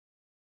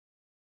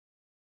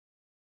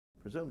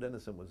Presumed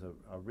Innocent was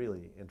a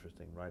really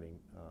interesting writing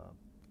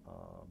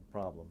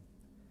problem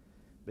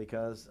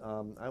because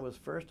I was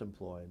first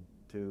employed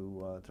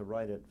to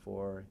write it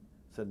for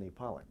Sidney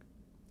Pollack,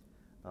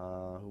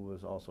 who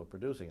was also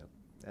producing it.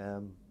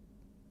 And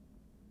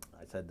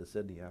I said to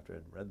Sidney after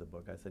I'd read the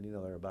book, I said, you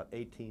know, there are about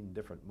 18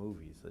 different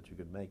movies that you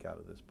could make out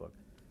of this book.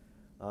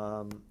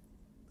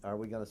 Are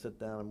we going to sit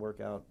down and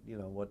work out, you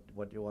know,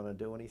 what you want to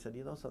do? And he said,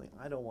 you know something,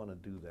 I don't want to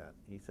do that.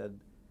 He said,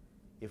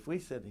 if we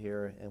sit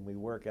here and we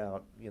work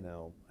out, you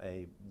know,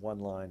 a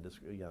one-line,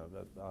 you know,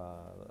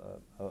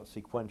 a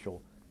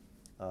sequential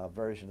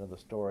version of the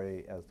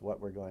story as to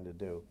what we're going to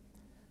do,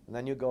 and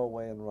then you go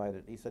away and write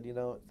it. He said, you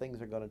know,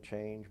 things are going to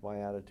change, my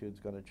attitude's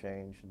going to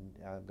change, and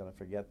I'm going to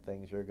forget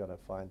things, you're going to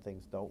find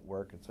things don't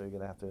work, and so you're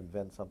going to have to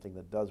invent something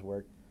that does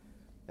work.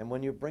 And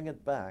when you bring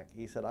it back,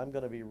 he said, I'm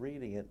going to be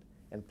reading it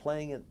and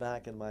playing it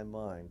back in my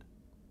mind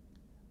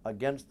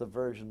against the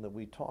version that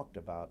we talked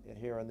about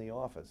here in the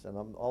office. And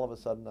all of a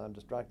sudden I'm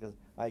distracted.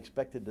 I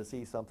expected to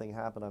see something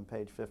happen on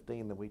page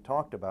 15 that we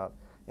talked about,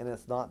 and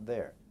it's not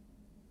there.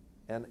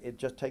 And it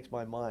just takes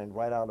my mind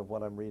right out of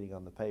what I'm reading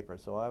on the paper.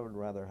 So I would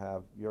rather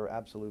have your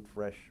absolute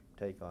fresh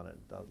take on it.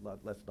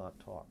 Let's not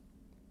talk.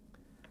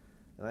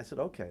 And I said,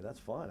 okay, that's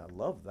fine. I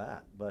love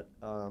that. But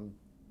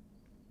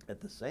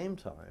at the same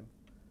time,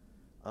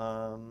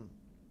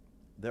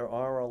 there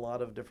are a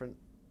lot of different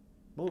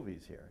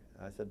movies here.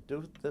 I said,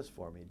 do this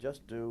for me.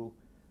 Just do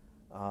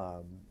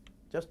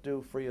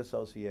free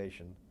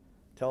association.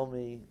 Tell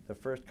me the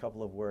first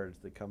couple of words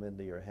that come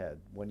into your head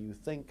when you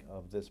think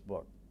of this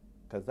book,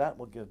 because that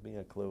will give me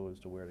a clue as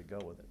to where to go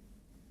with it.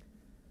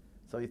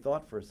 So he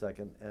thought for a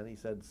second, and he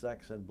said,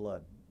 sex and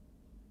blood.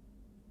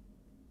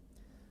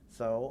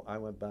 So I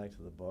went back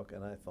to the book,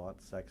 and I thought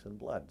sex and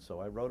blood. So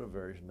I wrote a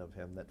version of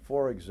him that,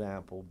 for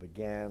example,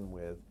 began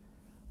with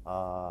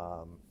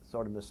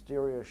sort of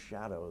mysterious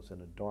shadows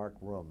in a dark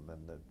room,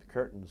 and the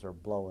curtains are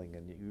blowing,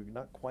 and you're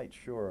not quite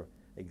sure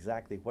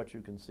exactly what you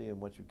can see and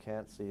what you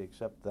can't see,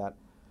 except that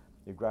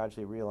you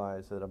gradually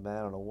realize that a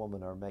man and a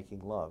woman are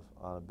making love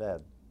on a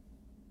bed.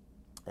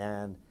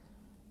 And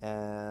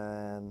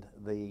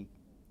the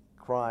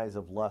cries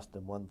of lust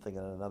and one thing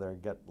and another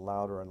get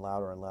louder and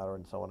louder and louder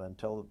and so on,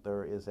 until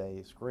there is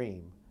a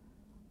scream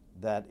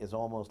that is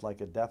almost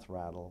like a death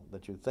rattle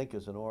that you think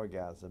is an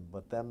orgasm,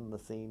 but then the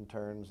scene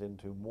turns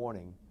into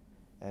mourning,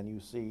 and you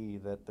see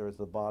that there's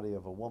the body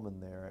of a woman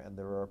there, and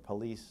there are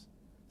police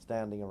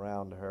standing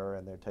around her,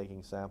 and they're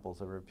taking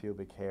samples of her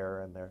pubic hair,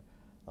 and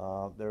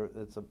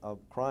it's a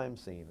crime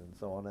scene and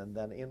so on, and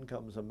then in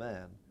comes a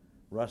man,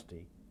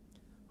 Rusty,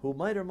 who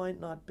might or might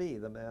not be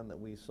the man that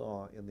we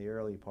saw in the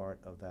early part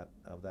of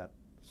that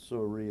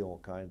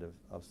surreal kind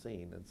of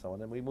scene and so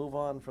on, and we move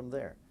on from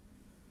there.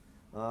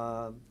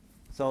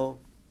 So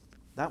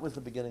that was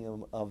the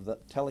beginning of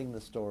telling the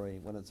story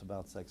when it's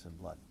about sex and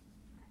blood,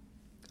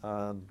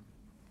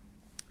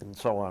 and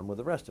so on with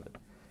the rest of it.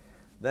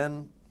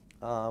 Then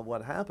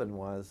what happened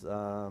was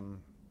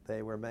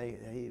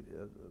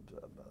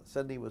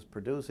Sidney was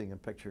producing a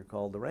picture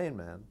called The Rain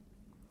Man,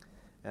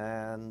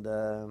 and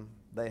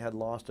they had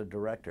lost a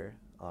director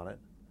on it.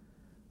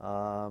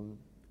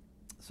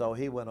 So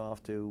he went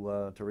off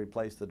to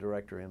replace the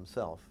director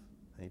himself.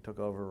 He took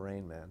over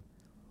Rain Man,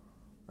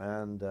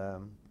 and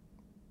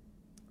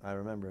I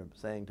remember him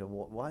saying to him,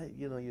 why,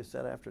 you know, you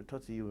said after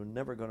Tootsie you were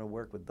never going to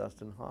work with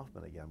Dustin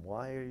Hoffman again.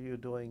 Why are you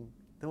doing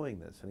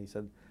this? And he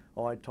said,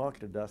 oh, I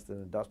talked to Dustin,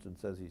 and Dustin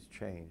says he's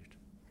changed.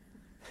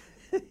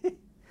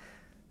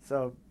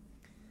 So,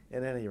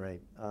 at any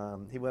rate,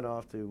 he went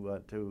off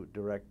to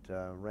direct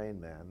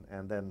Rain Man,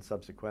 and then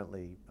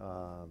subsequently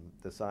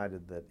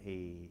decided that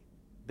he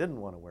didn't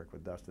want to work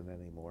with Dustin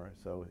anymore,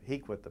 so he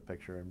quit the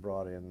picture and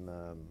brought in,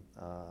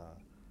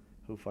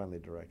 who finally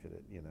directed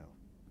it, you know.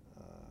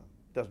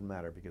 Doesn't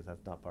matter because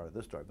that's not part of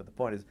this story, but the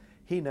point is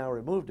he now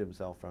removed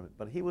himself from it,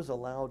 but he was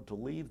allowed to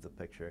leave the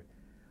picture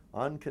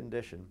on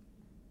condition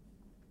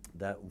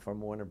that, from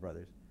Warner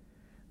Brothers,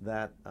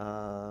 that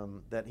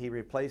that he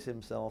replace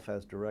himself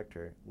as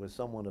director with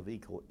someone of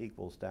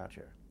equal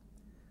stature.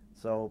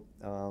 So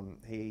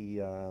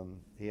he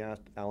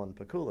asked Alan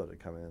Pakula to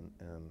come in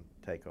and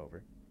take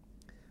over.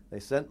 They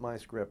sent my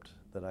script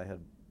that I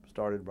had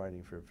started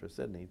writing for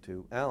Sidney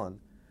to Alan.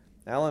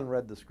 Alan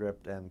read the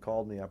script and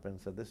called me up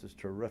and said, this is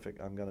terrific,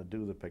 I'm going to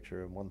do the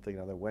picture, and one thing or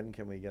another, when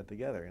can we get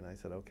together? And I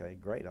said, okay,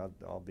 great,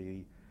 I'll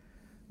be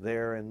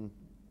there and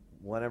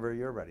whenever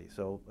you're ready.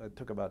 So it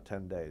took about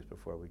 10 days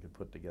before we could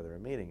put together a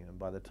meeting, and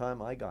by the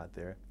time I got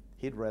there,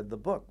 he'd read the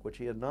book, which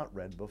he had not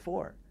read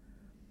before.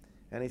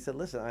 And he said,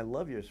 listen, I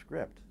love your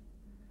script,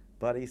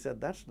 but he said,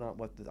 that's not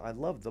what, I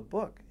love the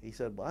book. He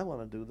said, well, I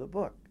want to do the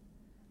book,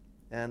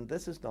 and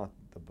this is not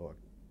the book.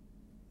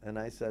 And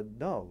I said,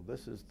 no,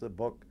 this is the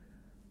book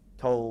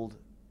told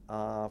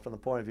from the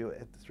point of view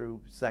through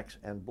sex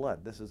and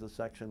blood. This is a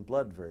sex and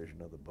blood version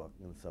of the book,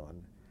 and so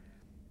on.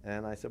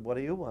 And I said, what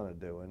do you want to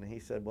do? And he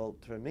said, well,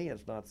 for me,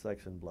 it's not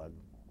sex and blood.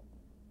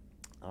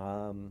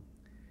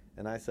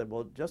 And I said,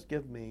 well, just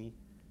give me,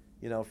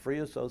 you know, free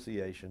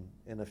association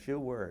in a few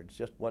words,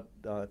 just what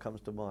comes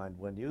to mind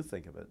when you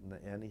think of it.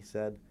 And he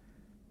said,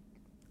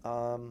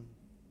 Law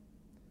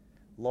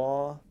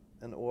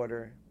and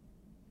order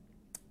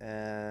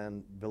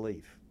and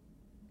belief,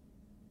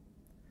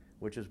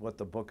 which is what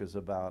the book is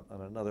about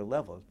on another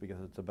level, because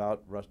it's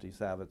about Rusty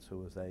Savitz,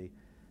 who is a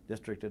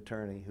district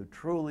attorney who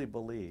truly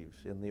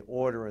believes in the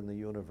order in the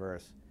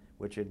universe,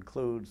 which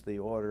includes the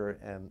order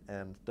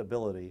and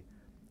stability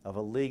of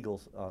a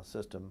legal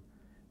system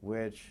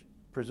which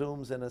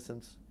presumes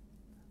innocence,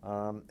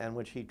 and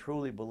which he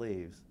truly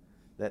believes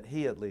that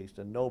he, at least,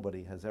 and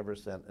nobody has ever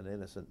sent an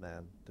innocent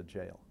man to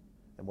jail.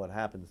 And what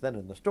happens then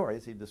in the story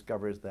is he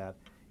discovers that,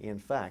 in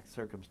fact,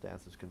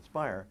 circumstances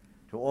conspire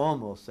to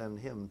almost send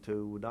him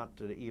to, not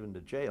to even to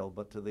jail,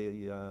 but to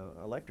the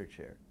electric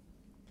chair.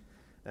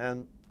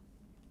 And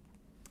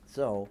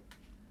so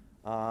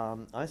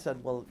I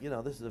said, well, you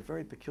know, this is a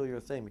very peculiar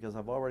thing, because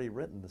I've already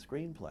written the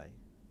screenplay.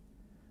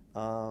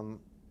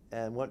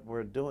 And what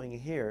we're doing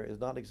here is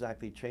not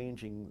exactly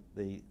changing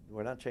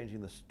we're not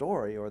changing the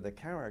story or the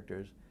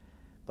characters,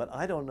 but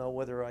I don't know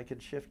whether I can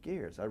shift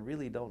gears. I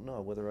really don't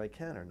know whether I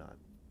can or not.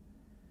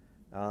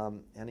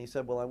 And he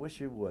said, well, I wish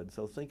you would,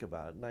 so think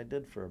about it. And I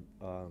did for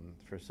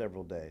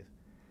several days.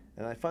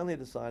 And I finally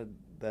decided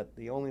that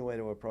the only way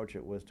to approach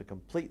it was to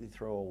completely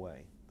throw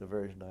away the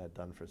version I had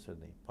done for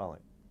Sidney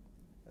Pollack,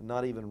 and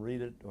not even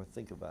read it or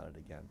think about it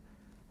again,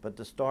 but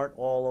to start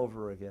all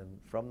over again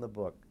from the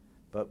book,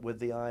 but with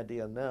the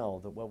idea now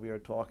that what we are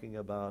talking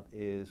about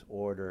is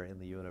order in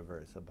the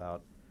universe,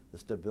 about the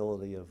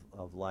stability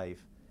of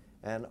life,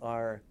 and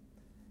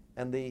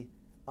the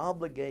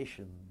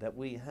obligation that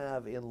we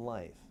have in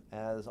life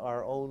as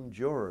our own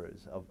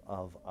jurors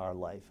of our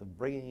life, and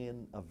bringing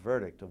in a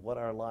verdict of what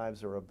our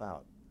lives are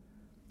about,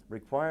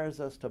 requires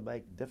us to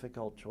make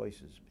difficult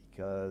choices,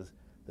 because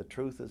the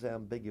truth is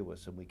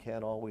ambiguous and we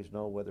can't always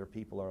know whether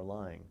people are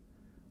lying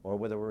or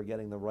whether we're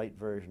getting the right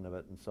version of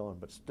it and so on,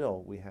 but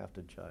still we have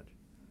to judge.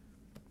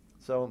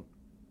 So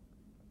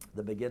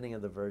the beginning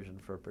of the version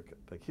for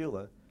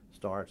Pecula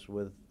starts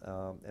with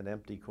an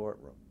empty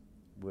courtroom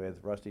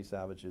with Rusty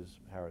Savage's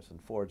Harrison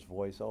Ford's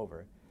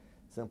voiceover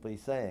simply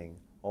saying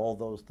all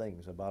those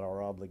things about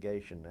our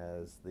obligation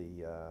as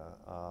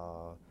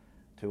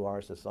to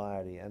our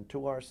society and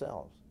to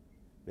ourselves,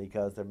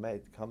 because there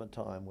may come a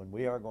time when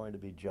we are going to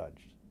be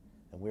judged,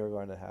 and we are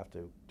going to have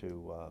to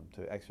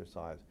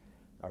exercise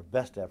our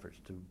best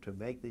efforts to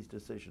make these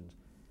decisions,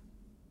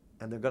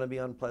 and they're going to be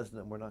unpleasant,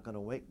 and we're not going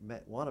to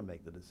want to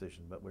make the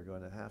decision, but we're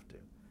going to have to.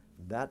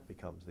 That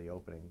becomes the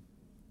opening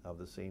of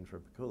the scene for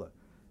Pecula,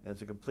 and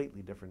it's a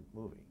completely different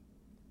movie.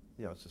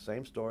 You know, it's the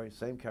same story,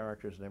 same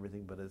characters and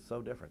everything, but it's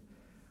so different.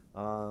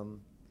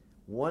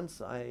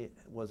 Once I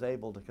was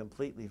able to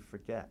completely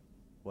forget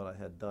what I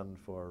had done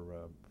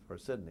for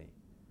Sidney,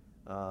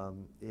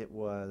 it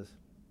was,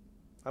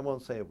 I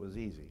won't say it was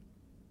easy,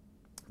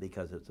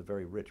 because it's a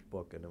very rich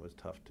book and it was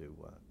tough to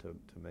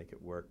make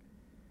it work,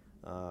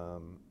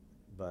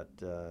 but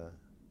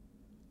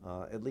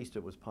at least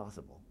it was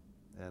possible,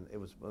 and it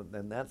was,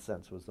 in that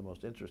sense, was the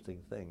most interesting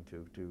thing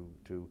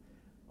to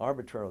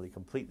arbitrarily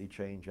completely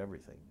change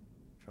everything,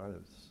 try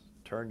to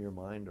turn your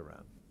mind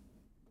around.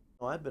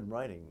 Well, I've been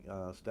writing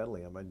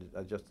steadily. I mean,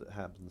 it just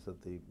happens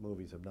that the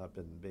movies have not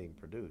been being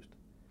produced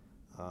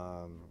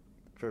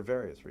for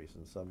various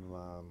reasons. Some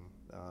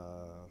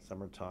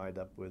are tied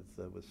up with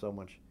so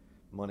much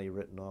money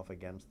written off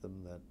against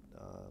them that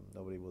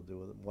nobody will do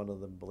with it. One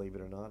of them, believe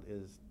it or not,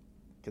 is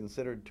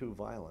considered too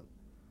violent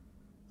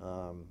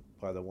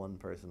by the one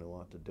person who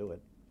ought to do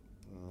it.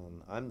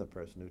 I'm the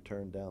person who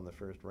turned down the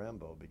first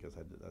Rambo because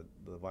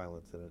the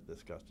violence in it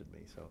disgusted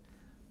me. So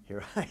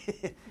here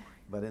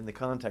but in the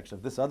context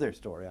of this other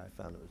story, I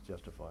found it was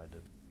justified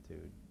to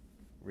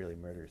really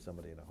murder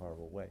somebody in a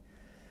horrible way.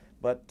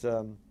 But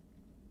so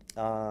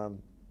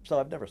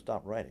I've never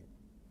stopped writing.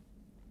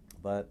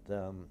 But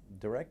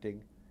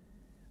directing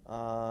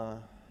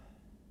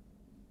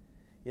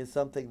is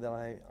something that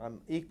I'm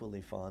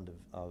equally fond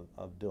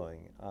of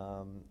doing.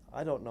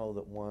 I don't know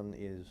that one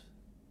is,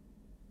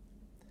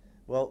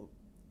 well,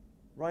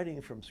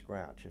 writing from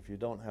scratch, if you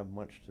don't have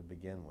much to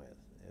begin with,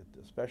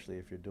 especially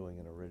if you're doing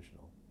an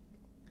original,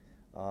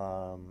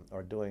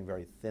 or doing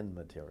very thin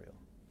material,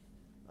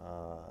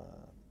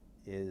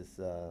 is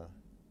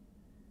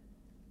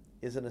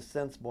in a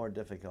sense more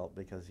difficult,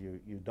 because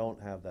you don't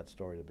have that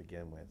story to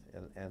begin with,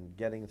 and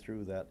getting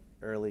through that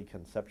early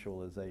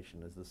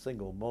conceptualization is the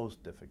single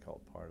most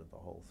difficult part of the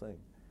whole thing.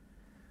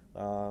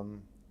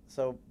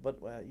 But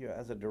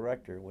as a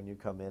director, when you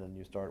come in and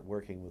you start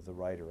working with the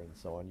writer and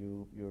so on,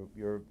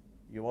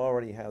 you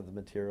already have the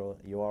material.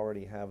 You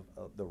already have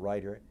the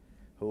writer,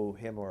 who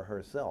him or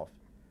herself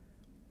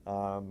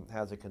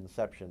has a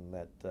conception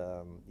that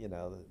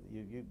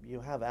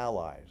you have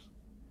allies.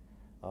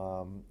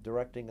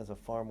 Directing is a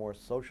far more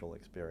social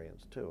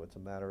experience too. It's a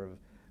matter of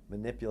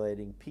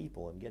manipulating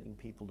people and getting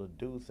people to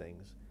do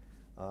things,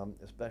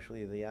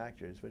 especially the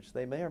actors, which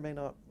they may or may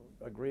not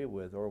agree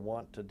with or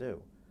want to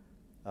do,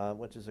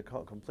 which is a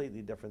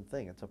completely different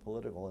thing. It's a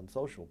political and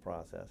social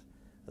process,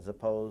 as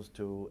opposed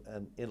to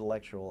an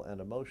intellectual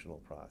and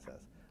emotional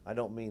process. I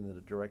don't mean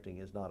that directing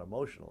is not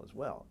emotional as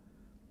well,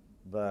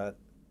 but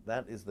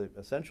that is the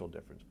essential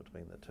difference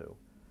between the two.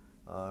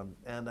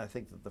 And I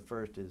think that the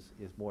first is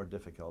more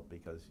difficult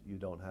because you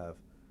don't have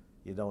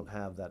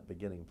that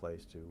beginning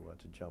place to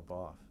jump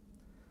off.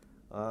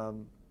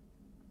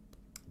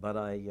 But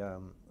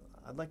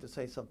I'd like to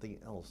say something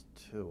else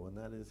too, and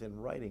that is in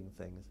writing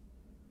things.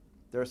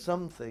 There are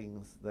some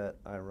things that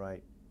I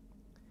write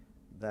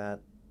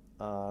that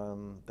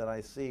that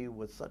I see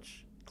with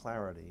such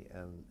clarity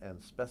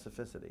and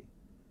specificity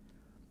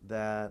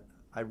that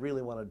I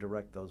really want to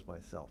direct those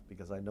myself,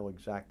 because I know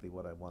exactly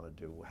what I want to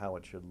do, how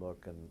it should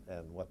look,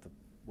 and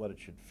what it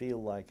should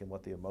feel like, and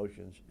what the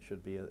emotions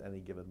should be at any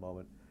given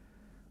moment.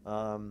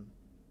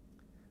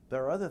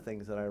 There are other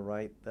things that I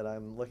write that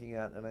I'm looking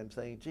at and I'm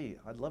saying, gee,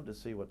 I'd love to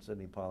see what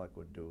Sidney Pollack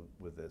would do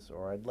with this,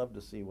 or I'd love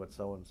to see what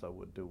so-and-so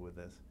would do with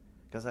this,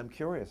 because I'm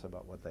curious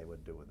about what they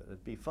would do with it.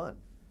 It'd be fun.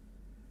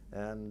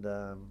 And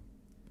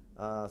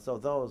so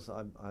those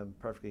I'm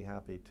perfectly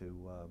happy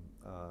to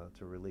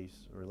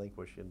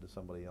relinquish into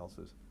somebody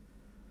else's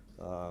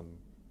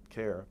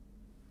care,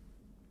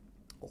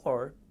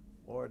 or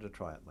to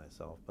try it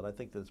myself. But I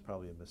think that it's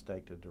probably a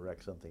mistake to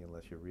direct something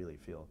unless you really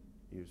feel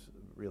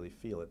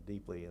it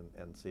deeply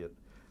and see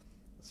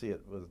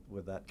it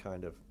with that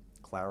kind of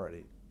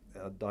clarity,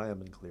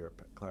 diamond clear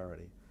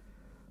clarity,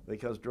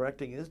 because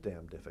directing is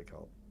damn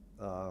difficult.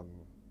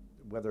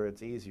 Whether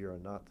it's easier or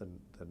not than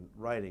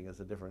writing is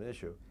a different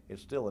issue.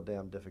 It's still a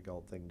damn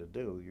difficult thing to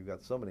do. You've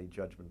got so many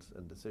judgments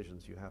and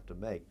decisions you have to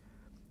make,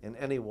 and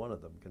any one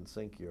of them can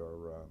sink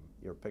your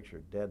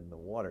picture dead in the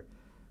water.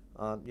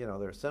 You know,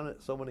 there's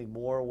so many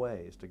more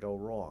ways to go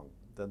wrong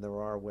than there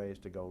are ways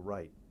to go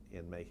right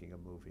in making a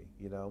movie.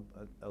 You know,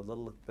 a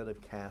little bit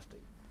of casting.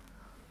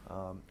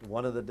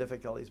 One of the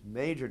difficulties,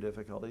 major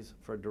difficulties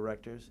for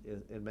directors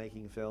in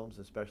making films,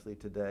 especially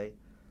today,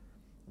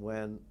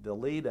 when the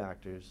lead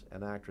actors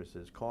and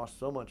actresses cost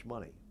so much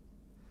money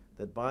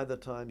that by the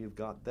time you've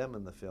got them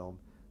in the film,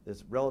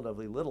 there's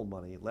relatively little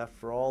money left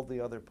for all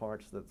the other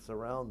parts that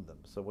surround them.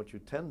 So what you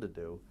tend to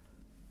do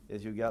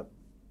is you've got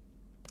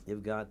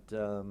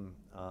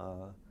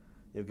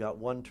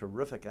one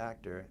terrific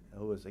actor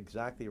who is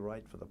exactly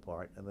right for the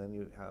part, and then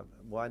you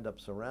wind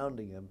up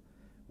surrounding him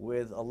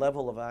with a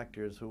level of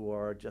actors who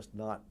are just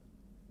not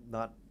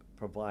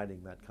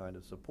providing that kind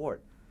of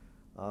support.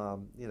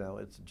 You know,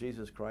 it's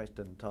Jesus Christ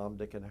and Tom,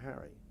 Dick, and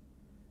Harry.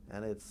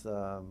 And it's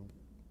an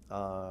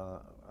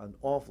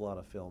awful lot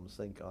of films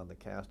sink on the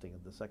casting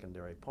of the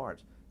secondary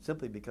parts,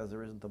 simply because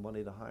there isn't the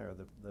money to hire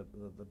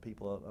the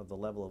people of the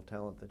level of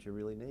talent that you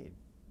really need.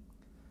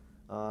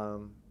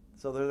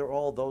 So there are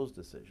all those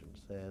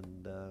decisions,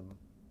 and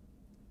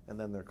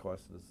then there, of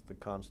course, is the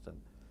constant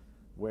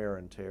wear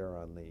and tear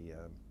on the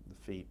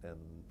feet and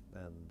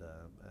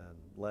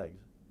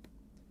legs.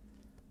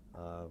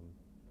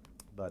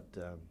 But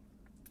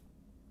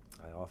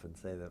I often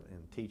say that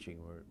in teaching,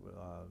 we're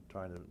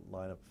trying to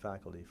line up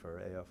faculty for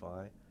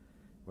AFI.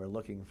 We're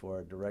looking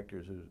for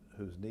directors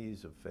whose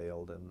knees have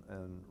failed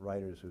and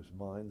writers whose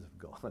minds have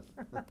gone.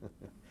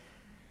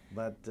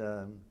 But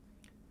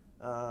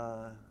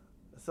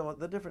so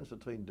the difference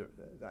between,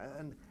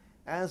 and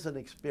as an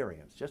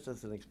experience, just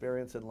as an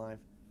experience in life,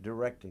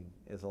 directing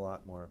is a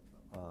lot more,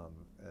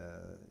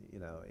 you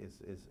know,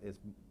 is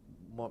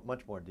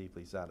much more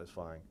deeply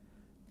satisfying,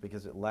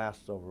 because it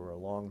lasts over a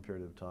long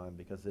period of time,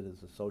 because it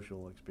is a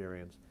social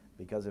experience,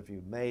 because if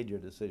you've made your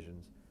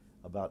decisions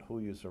about who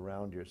you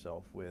surround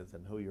yourself with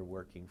and who you're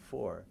working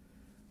for,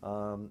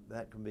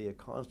 that can be a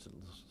constant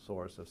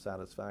source of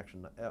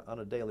satisfaction on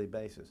a daily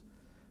basis.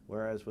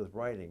 Whereas with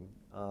writing,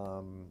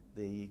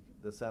 the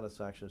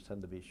satisfactions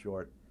tend to be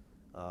short.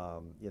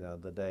 You know,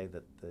 the day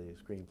that the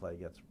screenplay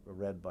gets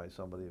read by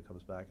somebody who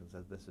comes back and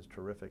says, this is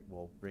terrific,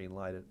 we'll green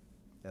light it,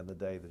 and the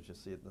day that you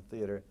see it in the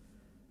theater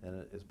and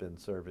it has been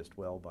serviced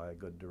well by a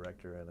good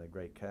director and a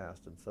great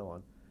cast and so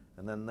on.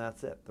 And then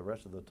that's it. The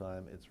rest of the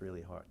time, it's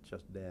really hard,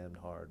 just damned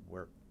hard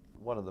work.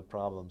 One of the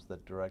problems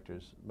that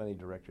many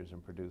directors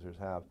and producers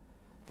have,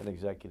 and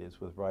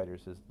executives with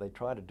writers, is they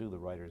try to do the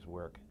writer's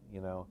work.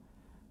 You know,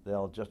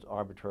 they'll just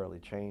arbitrarily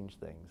change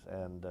things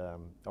and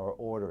or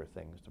order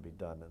things to be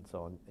done and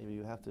so on.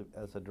 You have to,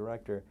 as a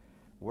director,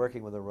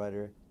 working with a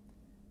writer,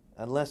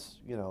 unless,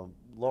 you know,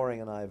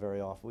 Loring and I very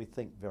often, we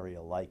think very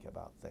alike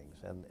about things,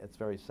 and it's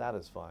very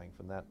satisfying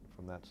from that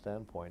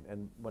standpoint,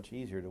 and much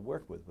easier to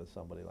work with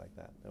somebody like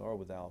that, or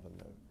with Alvin.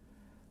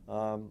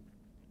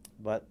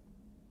 But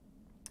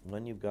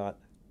when you've got,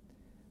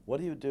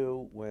 what do you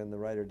do when the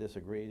writer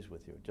disagrees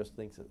with you, just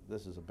thinks that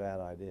this is a bad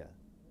idea?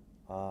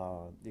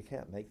 You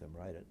can't make them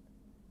write it.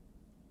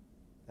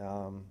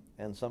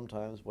 And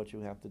sometimes what you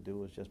have to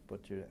do is just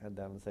put your head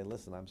down and say,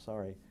 listen, I'm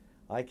sorry,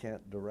 I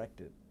can't direct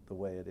it the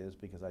way it is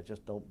because I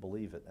just don't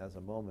believe it as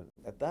a moment.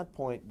 At that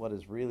point, what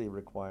is really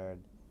required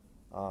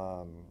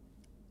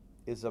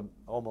is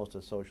almost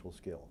a social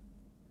skill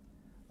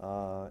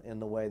in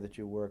the way that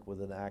you work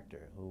with an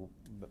actor who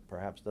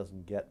perhaps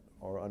doesn't get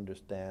or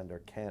understand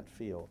or can't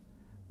feel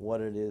what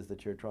it is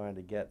that you're trying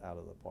to get out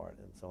of the part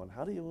and so on.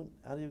 How do you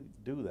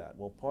do that?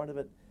 Well, part of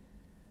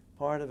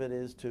Part of it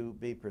is to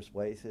be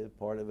persuasive.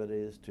 Part of it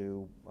is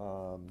to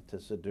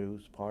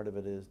seduce. Part of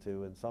it is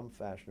to, in some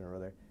fashion or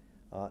other,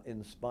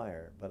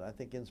 inspire. But I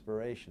think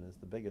inspiration is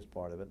the biggest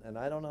part of it, and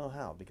I don't know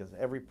how, because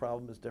every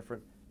problem is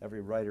different,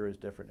 every writer is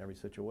different, every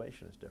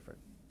situation is different.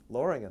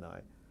 Loring and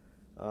I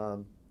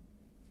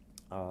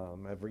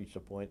have reached a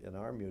point in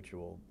our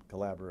mutual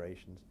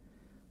collaborations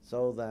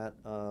so that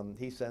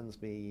he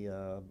sends me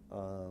a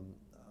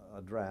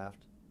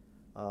draft,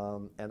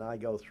 and I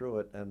go through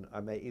it, and I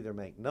may either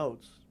make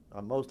notes.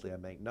 Mostly I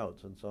make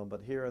notes and so on,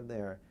 but here and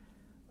there,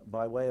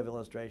 by way of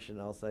illustration,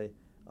 I'll say,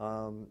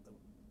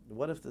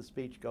 what if the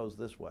speech goes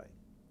this way?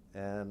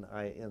 And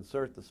I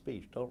insert the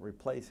speech. Don't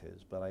replace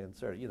his, but I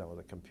insert it. You know, with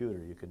a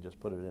computer, you can just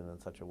put it in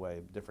such a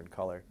way, different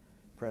color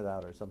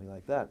printout or something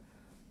like that,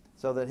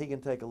 so that he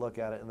can take a look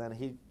at it, and then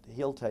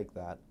he'll take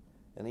that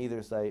and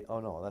either say, oh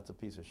no, that's a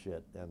piece of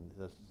shit, and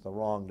this is the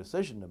wrong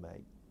decision to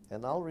make,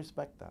 and I'll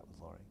respect that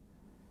with Loring.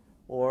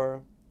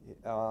 Or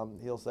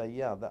he'll say,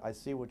 yeah, I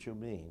see what you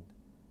mean,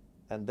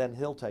 and then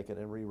he'll take it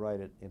and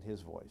rewrite it in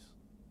his voice,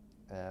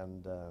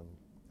 and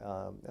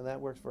that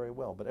works very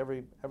well. But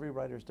every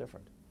writer's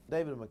different.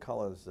 David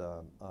McCullough's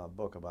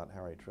book about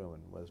Harry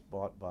Truman was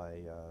bought by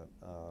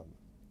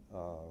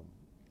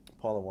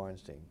Paula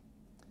Weinstein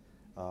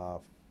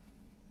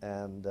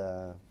and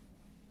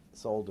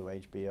sold to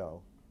HBO,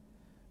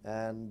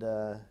 and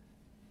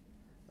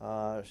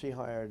she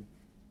hired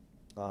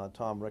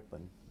Tom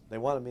Rickman. They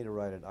wanted me to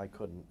write it. I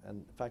couldn't, and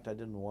in fact, I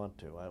didn't want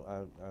to.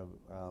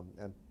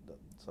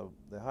 So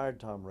they hired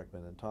Tom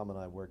Rickman, and Tom and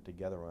I worked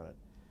together on it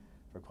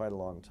for quite a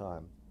long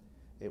time.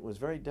 It was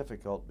very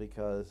difficult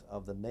because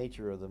of the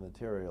nature of the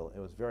material. It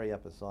was very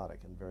episodic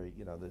and very,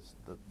 you know,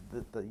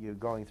 you're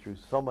going through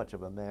so much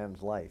of a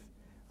man's life.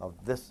 Of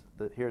this,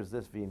 here's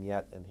this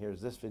vignette, and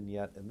here's this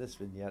vignette, and this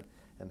vignette,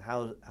 and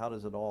how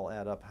does it all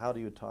add up? How do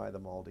you tie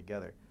them all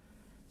together?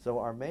 So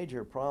our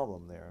major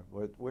problem there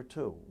were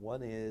two.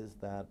 One is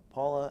that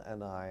Paula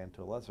and I, and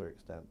to a lesser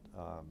extent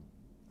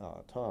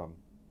Tom,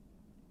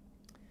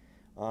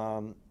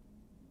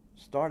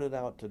 started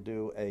out to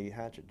do a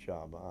hatchet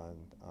job on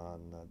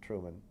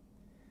Truman,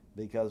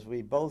 because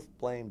we both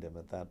blamed him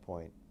at that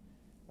point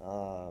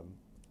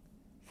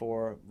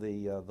for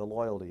the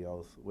loyalty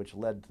oath, which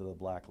led to the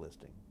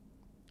blacklisting.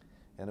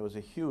 And it was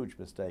a huge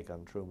mistake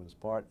on Truman's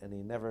part, and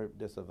he never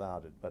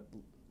disavowed it. But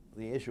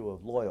the issue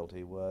of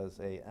loyalty was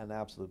an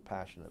absolute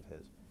passion of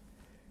his.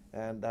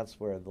 And that's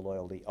where the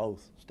loyalty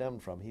oath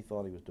stemmed from. He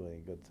thought he was doing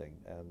a good thing,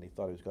 and he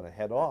thought he was going to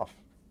head off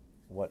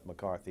what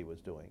McCarthy was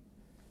doing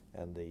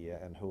and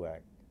HUAC.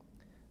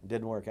 It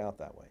didn't work out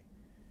that way.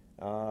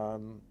 At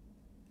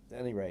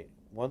any rate,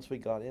 once we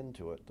got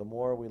into it, the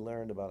more we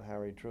learned about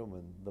Harry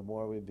Truman, the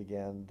more we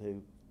began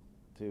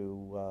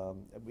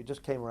we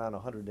just came around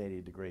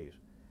 180 degrees.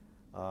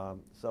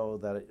 So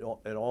that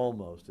it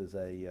almost is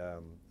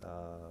a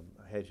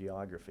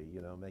hagiography,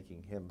 you know,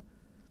 making him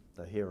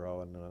the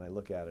hero. And when I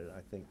look at it, I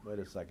think, wait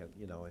a second,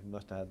 you know, he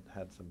must have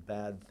had some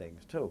bad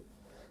things too.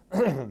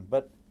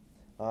 But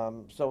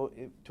so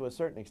to a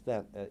certain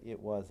extent, it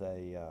was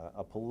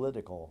a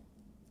political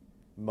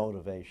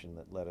motivation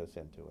that led us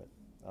into it,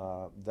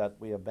 that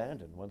we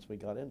abandoned once we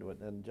got into it,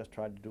 and just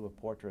tried to do a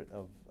portrait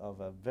of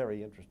a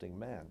very interesting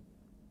man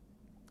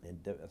in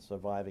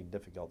surviving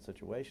difficult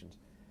situations.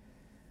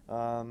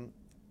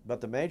 But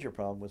the major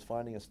problem was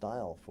finding a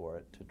style for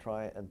it to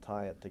try and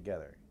tie it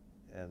together,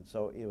 and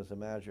so it was a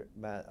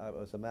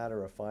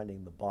matter of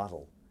finding the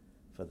bottle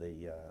for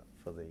the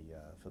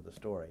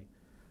story.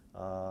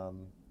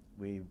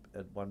 We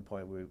at one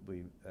point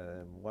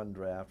in one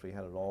draft we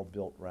had it all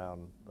built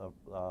around.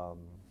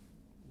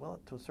 Well,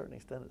 to a certain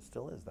extent, it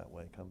still is that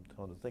way. Come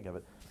to think of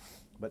it,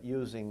 but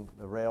using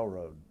the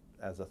railroad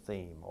as a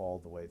theme all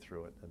the way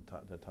through it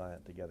and to tie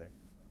it together.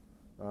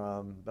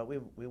 But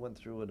we went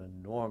through an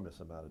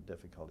enormous amount of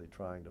difficulty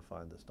trying to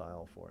find the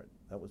style for it.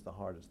 That was the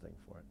hardest thing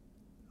for it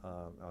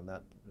on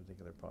that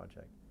particular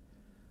project.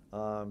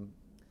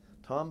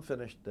 Tom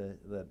finished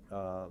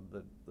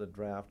the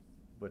draft,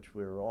 which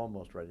we were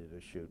almost ready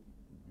to shoot,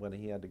 when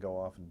he had to go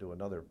off and do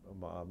another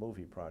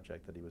movie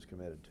project that he was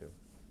committed to.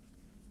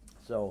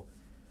 So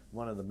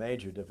one of the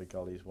major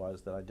difficulties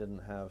was that I didn't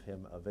have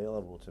him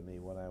available to me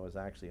when I was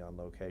actually on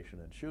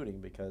location and shooting,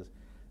 because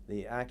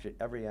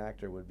every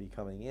actor would be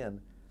coming in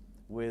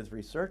with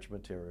research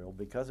material,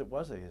 because it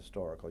was a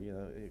historical, you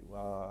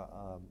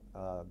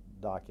know,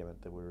 document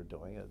that we were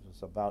doing. It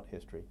was about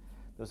history.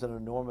 There's an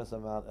enormous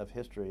amount of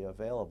history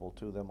available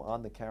to them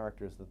on the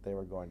characters that they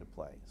were going to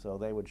play. So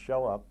they would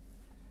show up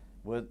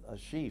with a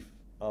sheaf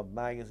of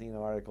magazine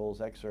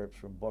articles, excerpts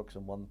from books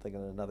and one thing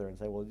and another, and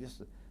say, well,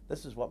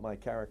 this is what my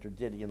character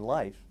did in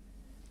life,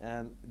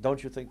 and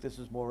don't you think this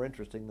is more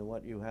interesting than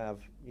what you have,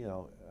 you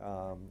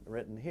know,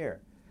 written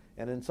here?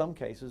 And in some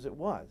cases it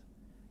was.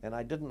 And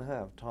I didn't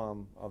have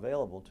Tom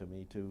available to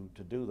me to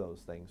do those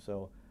things,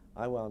 so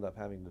I wound up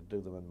having to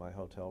do them in my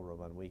hotel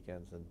room on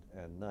weekends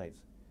and nights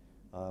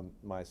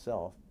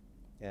myself,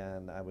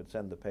 and I would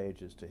send the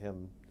pages to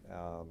him,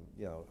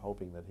 you know,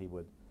 hoping that he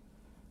would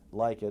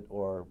like it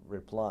or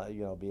reply,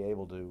 be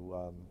able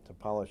to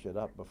polish it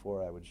up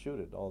before I would shoot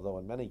it. Although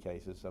in many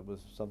cases it was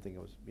something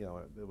that was,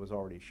 it was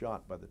already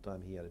shot by the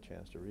time he had a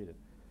chance to read it.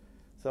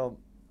 So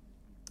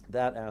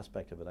that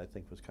aspect of it, I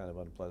think, was kind of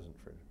unpleasant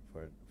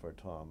for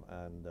Tom,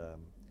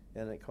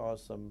 and it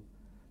caused some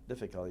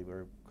difficulty. We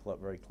were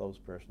very close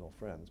personal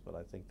friends, but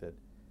I think that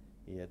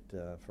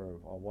for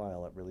a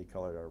while, it really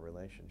colored our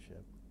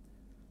relationship.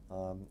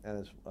 And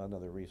it's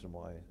another reason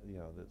why,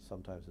 that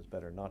sometimes it's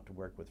better not to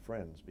work with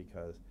friends,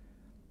 because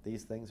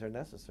these things are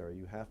necessary.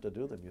 You have to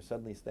do them.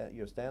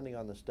 You're standing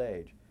on the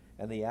stage,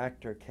 and the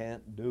actor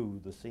can't do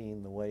the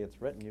scene the way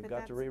it's written. You've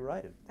got to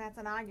rewrite it. That's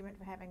an argument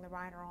for having the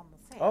writer on the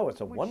set. Oh,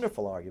 it's a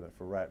wonderful argument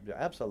for writing.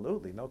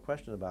 Absolutely, no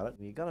question about it.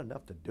 You got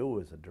enough to do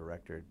as a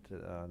director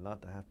to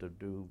not to have to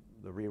do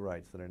the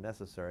rewrites that are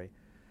necessary,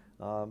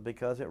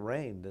 because it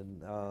rained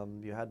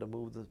and you had to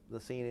move the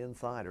scene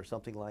inside or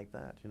something like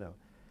that.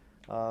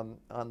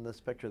 On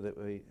this picture that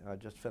we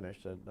just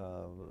finished, that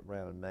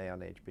ran in May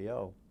on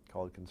HBO,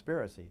 called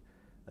Conspiracy,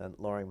 and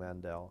Loring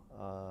Mandel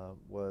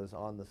was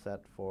on the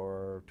set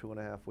for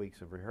 2.5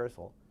 weeks of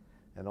rehearsal,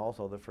 and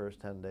also the first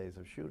 10 days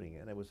of shooting.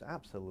 And it was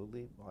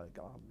absolutely, like,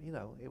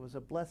 it was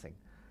a blessing.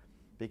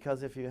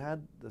 Because if you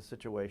had the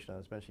situation I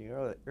was mentioning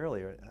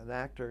earlier, an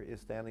actor is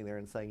standing there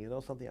and saying, you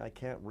know something, I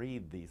can't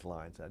read these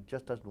lines. It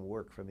just doesn't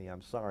work for me.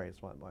 I'm sorry,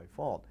 it's not my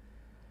fault.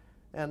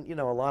 And,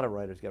 a lot of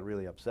writers get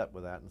really upset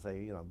with that and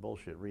say,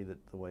 bullshit, read it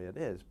the way it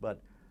is. But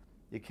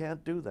you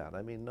can't do that.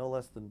 I mean, no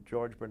less than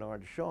George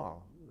Bernard Shaw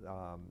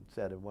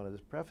said in one of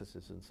his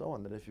prefaces and so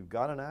on, that if you've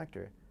got an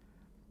actor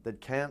that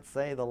can't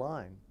say the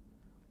line,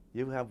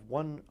 you have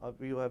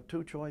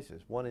two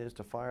choices. One is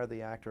to fire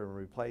the actor and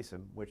replace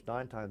him, which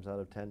 9 times out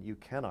of 10 you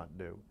cannot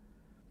do.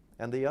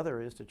 And the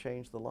other is to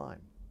change the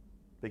line,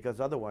 because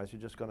otherwise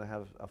you're just going to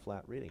have a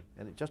flat reading.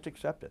 And just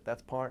accept it.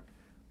 That's part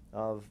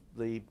of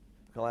the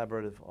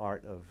collaborative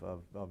art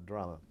of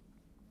drama.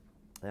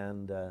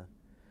 And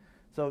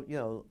so,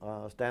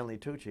 Stanley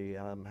Tucci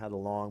had a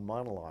long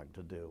monologue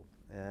to do,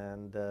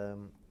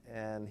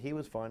 and he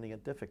was finding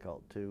it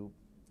difficult the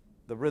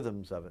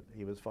rhythms of it,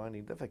 he was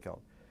finding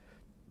difficult.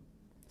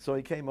 So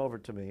he came over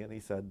to me and he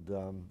said,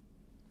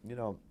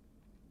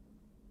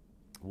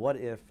 what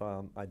if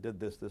I did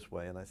this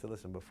way? And I said,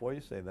 listen, before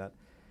you say that,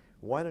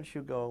 why don't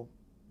you go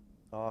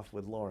off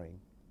with Loring,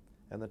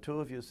 and the two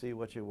of you see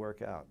what you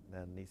work out?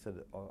 And he said,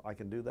 oh, I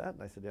can do that?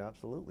 And I said, yeah,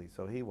 absolutely.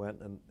 So he went,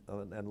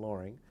 and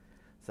Loring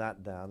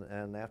sat down,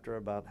 and after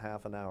about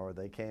half an hour,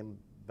 they came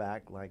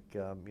back like,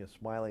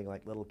 smiling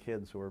like little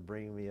kids who were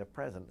bringing me a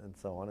present and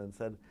so on, and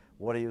said,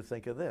 what do you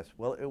think of this?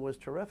 Well, it was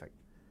terrific.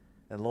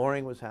 And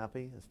Loring was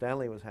happy, and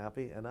Stanley was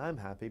happy, and I'm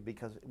happy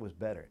because it was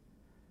better.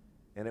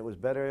 And it was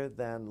better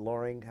than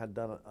Loring had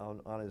done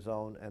on his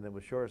own, and it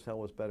was sure as hell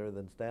was better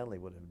than Stanley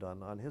would have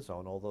done on his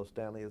own, although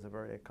Stanley is a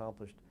very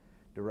accomplished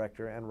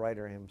director and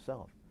writer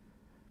himself.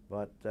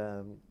 But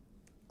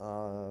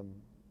no,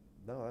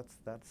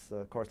 that's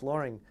of course,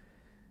 Loring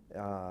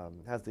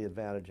has the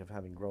advantage of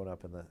having grown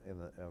up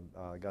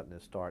gotten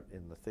his start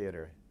in the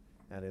theater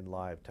and in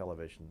live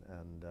television,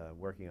 and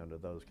working under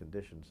those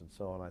conditions and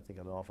so on. I think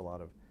an awful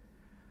lot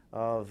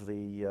of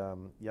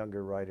the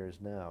younger writers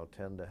now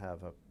tend to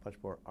have a much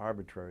more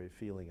arbitrary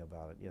feeling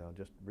about it.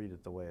 Just read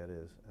it the way it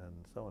is and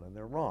so on. And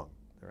they're wrong.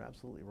 They're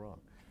absolutely wrong.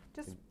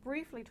 Just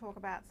briefly talk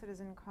about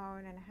Citizen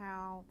Cone and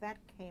how that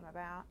came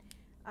about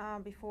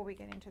before we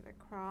get into the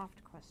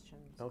craft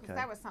questions. Okay.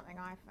 That was something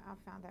I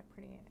found that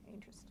pretty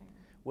interesting.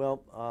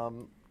 Well,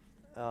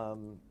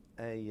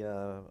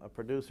 a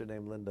producer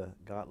named Linda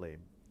Gottlieb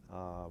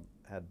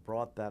had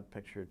brought that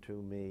picture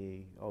to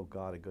me, oh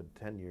God, a good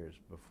 10 years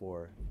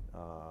before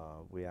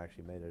we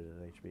actually made it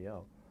at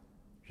HBO,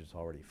 which is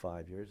already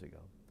 5 years ago.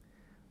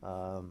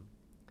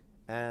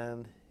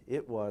 And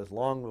it was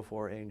long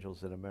before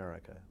Angels in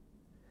America.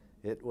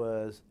 It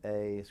was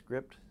a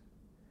script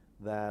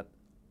that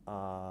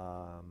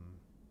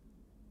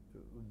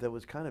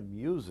was kind of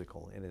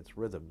musical in its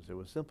rhythms. It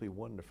was simply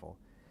wonderful.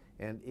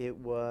 And it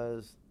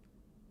was,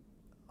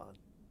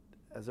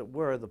 as it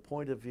were, the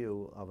point of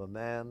view of a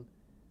man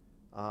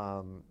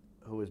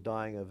who is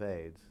dying of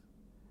AIDS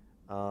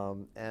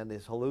and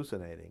is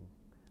hallucinating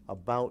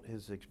about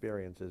his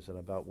experiences and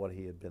about what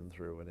he had been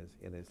through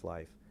in his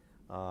life.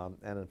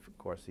 And of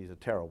course, he's a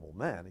terrible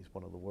man. He's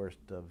one of the worst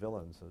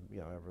villains that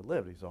ever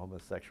lived. He's a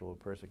homosexual who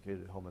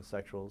persecuted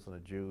homosexuals, and a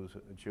Jew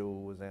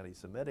who was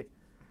anti-Semitic,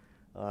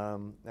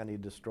 and he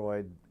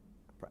destroyed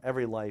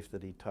every life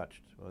that he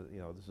touched.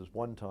 This is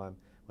one time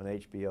when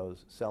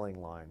HBO's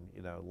selling line,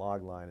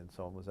 log line and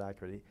so on, was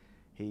accurate.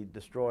 He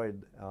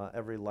destroyed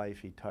every life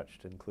he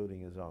touched, including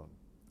his own.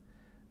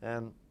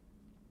 And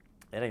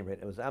at any rate,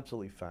 it was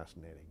absolutely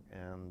fascinating.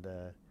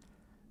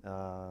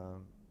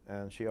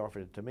 And she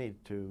offered it to me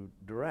to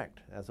direct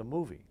as a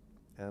movie.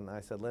 And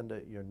I said,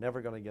 Linda, you're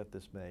never going to get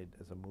this made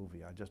as a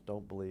movie. I just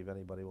don't believe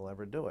anybody will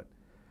ever do it.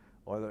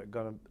 Or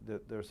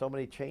there are so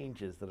many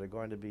changes that are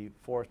going to be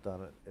forced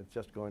on it, it's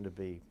just going to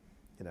be,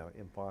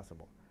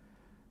 impossible.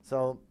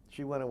 So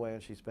she went away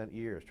and she spent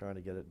years trying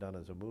to get it done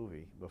as a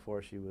movie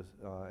before she was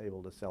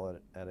able to sell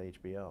it at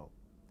HBO.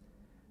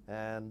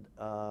 And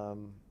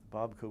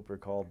Bob Cooper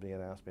called me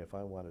and asked me if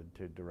I wanted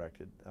to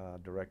direct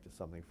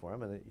something for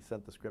him, and he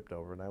sent the script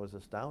over, and I was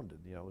astounded.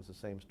 You know, it was the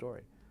same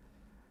story,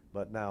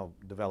 but now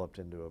developed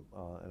into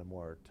in a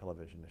more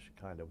television-ish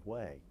kind of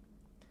way.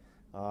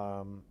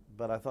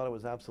 But I thought it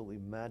was absolutely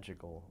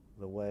magical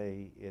the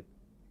way it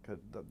could,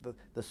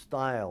 the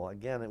style.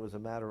 Again, it was a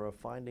matter of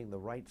finding the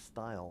right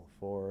style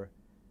for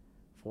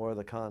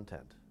the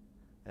content,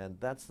 and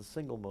that's the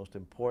single most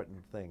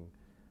important thing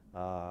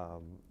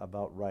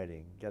about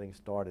writing, getting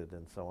started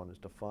and so on, is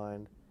to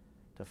find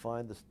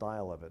the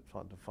style of it,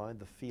 to find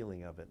the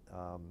feeling of it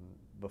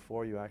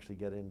before you actually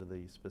get into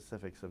the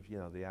specifics of, you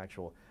know, the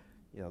actual,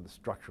 you know, the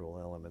structural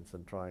elements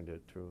and trying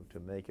to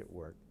make it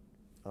work.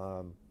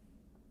 And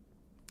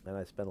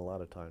I spent a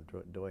lot of time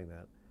doing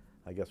that.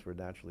 I guess we're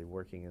naturally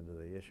working into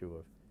the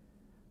issue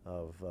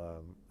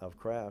of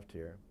craft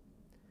here,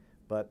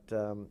 but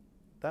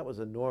that was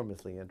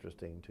enormously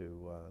interesting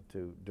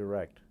to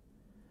direct,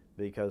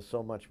 because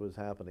so much was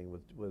happening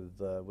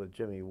with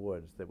Jimmy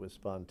Woods that was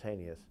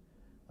spontaneous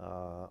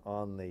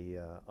on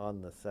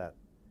the set.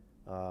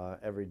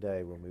 Every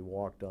day when we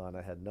walked on,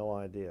 I had no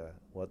idea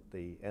what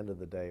the end of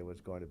the day was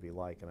going to be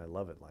like, and I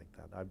love it like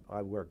that.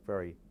 I work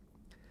very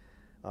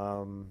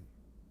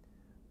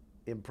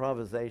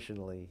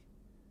improvisationally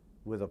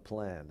with a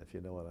plan, if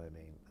you know what I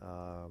mean.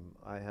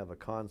 I have a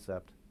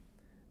concept,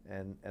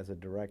 and as a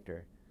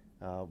director,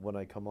 when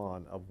I come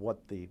on, of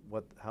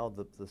how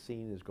the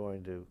scene is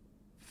going to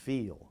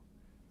feel,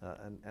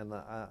 and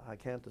I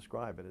can't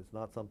describe it. It's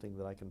not something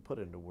that I can put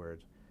into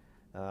words.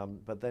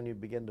 But then you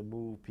begin to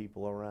move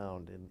people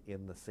around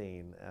in the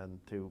scene, and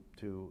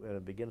and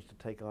it begins to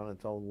take on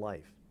its own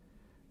life.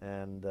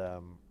 And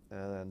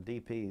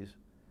DPs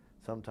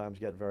sometimes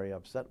get very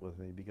upset with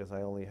me because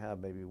I only have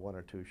maybe 1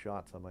 or 2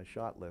 shots on my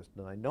shot list,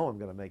 and I know I'm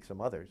going to make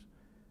some others,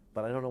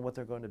 but I don't know what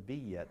they're going to be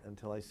yet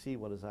until I see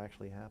what is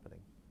actually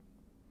happening.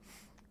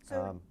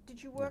 So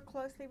did you work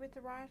closely with the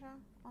writer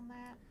on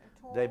that at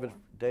all?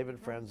 David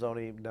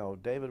Franzoni, no.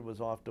 David was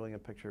off doing a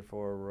picture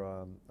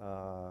for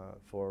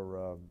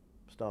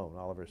Stone,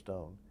 Oliver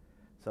Stone.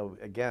 So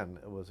again,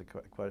 it was a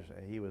question.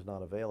 He was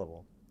not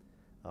available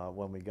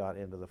when we got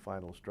into the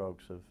final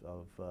strokes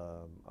of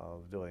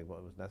doing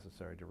what was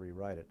necessary to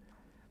rewrite it.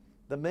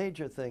 The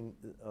major thing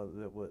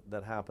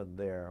that happened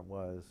there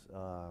was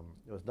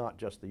it was not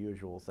just the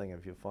usual thing.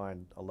 If you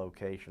find a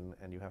location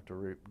and you have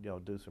to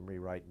do some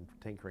rewrite and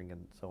tinkering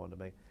and so on to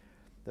make.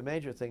 The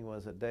major thing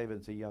was that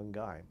David's a young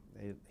guy.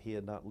 He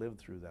had not lived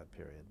through that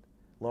period.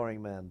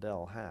 Loring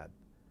Mandel had.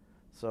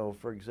 So,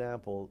 for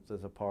example,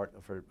 there's a part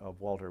of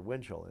Walter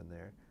Winchell in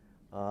there.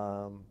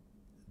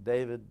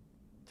 David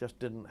just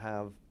didn't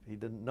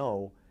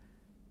know.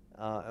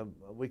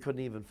 We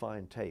couldn't even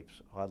find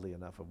tapes, oddly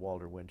enough, of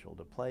Walter Winchell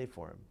to play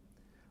for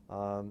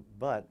him.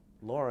 But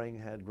Loring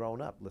had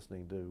grown up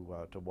listening to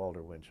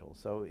Walter Winchell,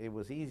 so it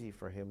was easy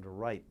for him to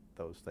write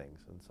those things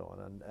and so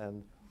on.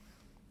 And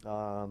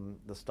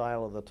the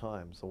style of the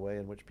times, the way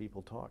in which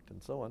people talked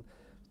and so on,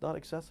 not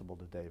accessible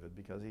to David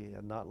because he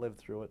had not lived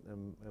through it,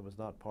 and it was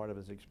not part of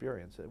his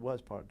experience. It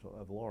was part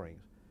of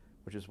Loring's,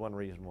 which is one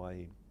reason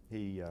why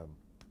he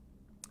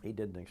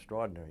did an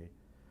extraordinary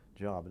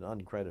job, an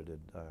uncredited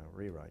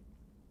rewrite,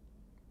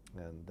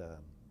 and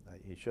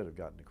he should have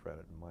gotten the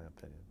credit, in my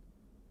opinion.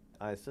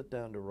 I sit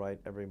down to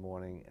write every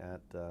morning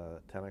at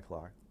 10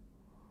 o'clock,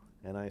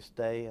 and I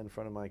stay in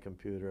front of my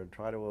computer and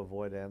try to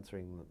avoid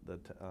answering the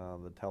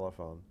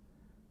telephone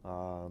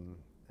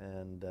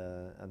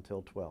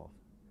until 12.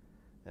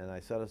 And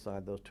I set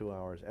aside those 2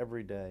 hours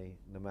every day,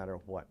 no matter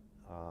what,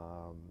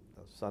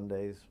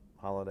 Sundays,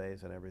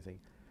 holidays, and everything.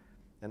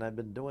 And I've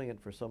been doing it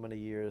for so many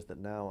years that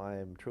now I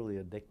am truly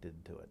addicted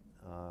to it,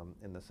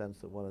 in the sense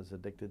that one is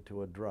addicted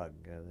to a drug.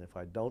 And if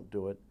I don't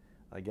do it,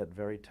 I get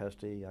very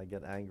testy, I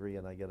get angry,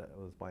 and I get it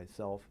with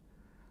myself,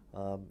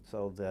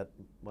 so that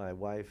my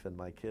wife and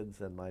my kids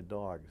and my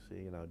dogs,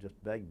 you know,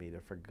 just beg me to,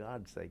 for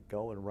God's sake,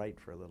 go and write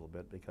for a little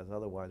bit, because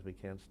otherwise we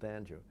can't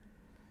stand you.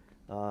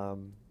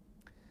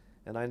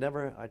 And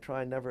I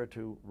try never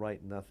to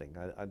write nothing.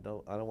 I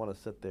don't want to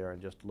sit there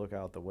and just look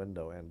out the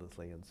window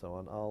endlessly and so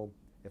on.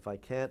 If I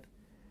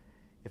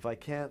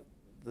can't,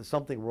 there's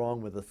something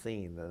wrong with the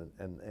scene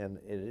and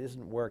it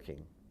isn't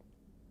working,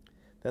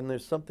 then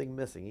there's something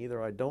missing.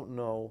 Either I don't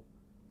know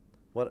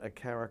what a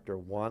character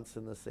wants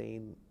in the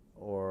scene,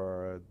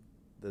 or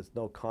there's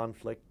no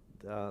conflict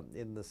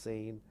in the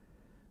scene.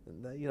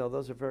 And, you know,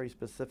 those are very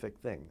specific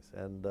things.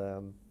 And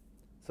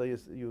so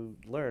you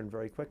learn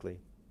very quickly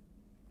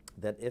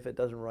that if it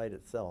doesn't write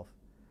itself,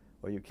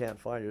 or you can't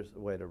find your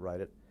way to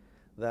write it,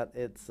 that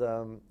it's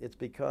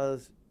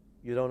because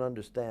you don't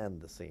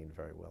understand the scene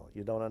very well.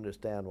 You don't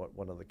understand what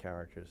one of the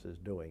characters is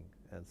doing,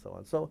 and so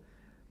on. So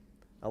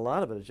a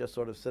lot of it is just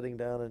sort of sitting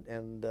down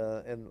and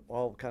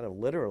all kind of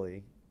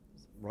literally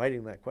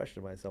writing that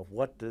question to myself: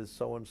 what does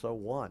so-and-so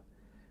want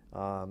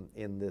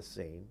in this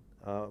scene?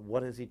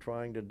 What is he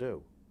trying to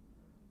do?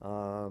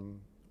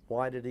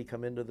 Why did he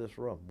come into this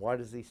room? Why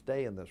does he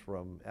stay in this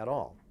room at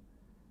all?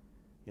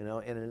 You know,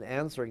 and in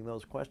answering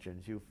those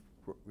questions, you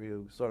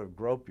sort of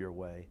grope your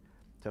way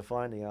to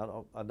finding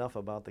out enough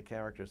about the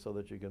character so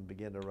that you can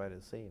begin to write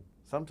a scene.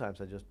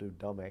 Sometimes I just do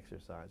dumb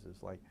exercises,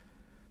 like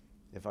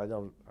if I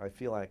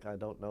feel like I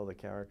don't know the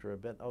character a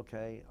bit,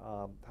 okay,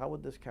 how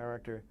would this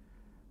character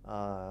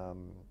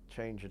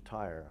change a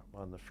tire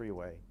on the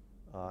freeway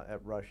at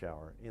rush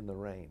hour in the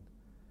rain?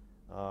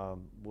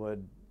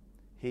 Would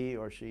he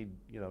or she,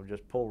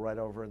 just pull right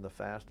over in the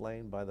fast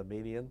lane by the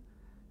median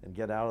and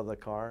get out of the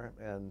car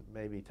and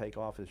maybe take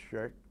off his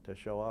shirt to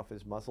show off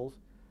his muscles,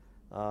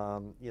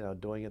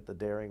 doing it the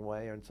daring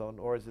way and so on?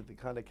 Or is it the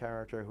kind of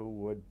character who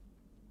would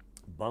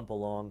bump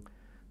along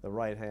the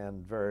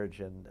right-hand verge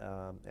and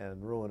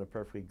ruin a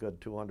perfectly good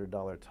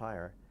 $200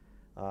 tire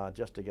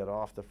just to get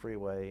off the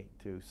freeway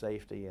to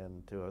safety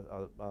and to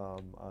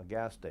a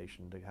gas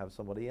station to have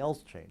somebody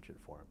else change it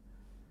for him?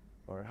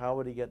 Or how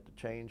would he get the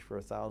change for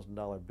a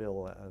 $1,000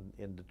 bill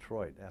in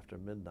Detroit after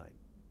midnight?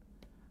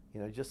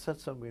 Just set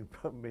something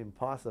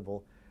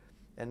impossible.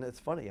 And it's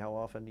funny how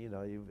often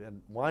you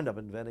wind up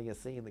inventing a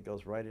scene that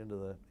goes right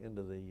into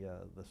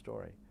the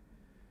story.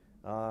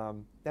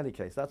 In any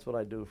case, that's what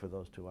I do for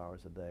those 2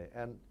 hours a day.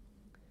 And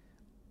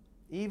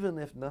even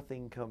if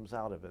nothing comes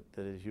out of it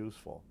that is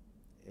useful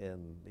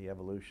in the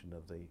evolution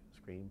of the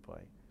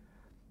screenplay,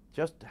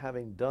 just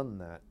having done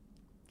that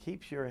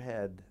keeps your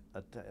head,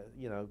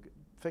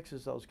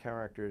 fixes those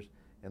characters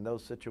and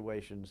those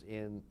situations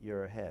in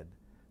your head,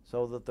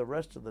 so that the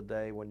rest of the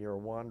day, when you're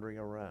wandering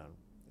around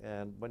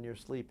and when you're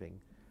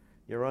sleeping,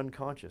 your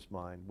unconscious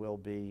mind will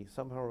be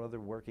somehow or other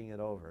working it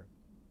over.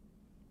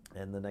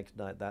 And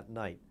that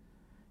night,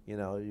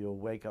 you'll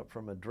wake up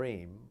from a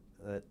dream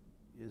that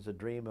is a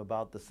dream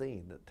about the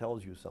scene that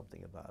tells you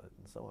something about it,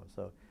 and so on.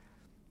 So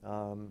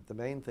the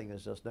main thing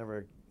is just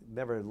never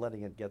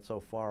letting it get so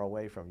far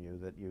away from you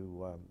that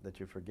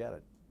you forget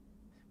it.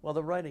 Well,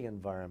 the writing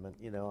environment,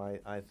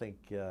 I think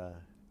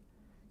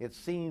it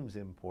seems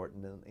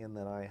important in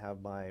that I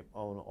have my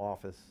own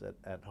office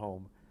at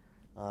home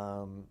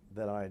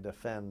that I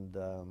defend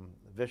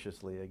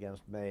viciously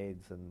against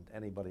maids and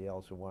anybody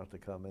else who wants to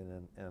come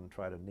in and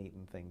try to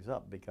neaten things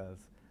up, because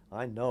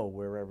I know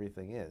where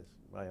everything is.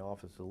 My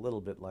office is a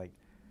little bit like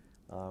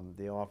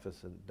the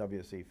office in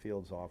W.C.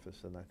 Field's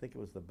office, and I think it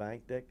was the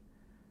bank, Dick,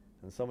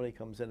 and somebody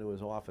comes into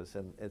his office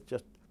and it's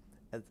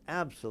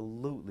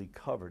absolutely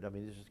covered. I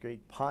mean, there's just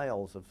great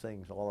piles of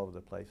things all over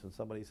the place, and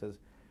somebody says,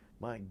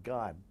 "My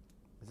God,"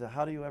 I said,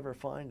 "How do you ever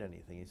find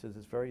anything?" He says,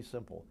 "It's very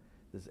simple.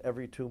 This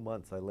every 2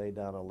 months I lay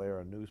down a layer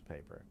of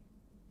newspaper."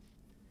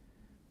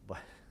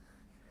 But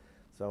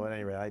so at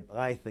any rate,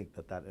 I think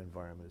that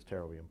environment is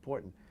terribly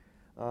important.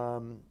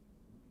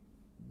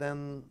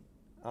 Then,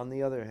 on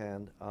the other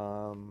hand,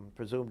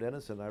 Presumed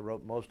Innocent, I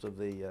wrote most of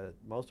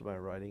my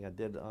writing. I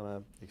did on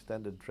an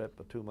extended trip,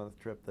 a 2-month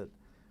trip that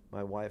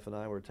my wife and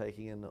I were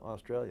taking in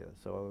Australia.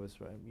 So I was,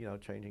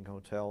 changing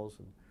hotels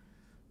and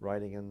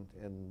writing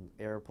in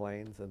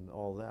airplanes and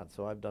all that.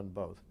 So I've done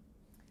both.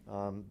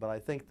 But I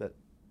think that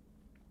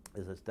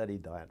is a steady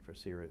diet for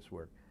serious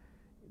work.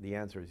 The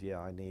answer is, yeah,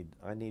 I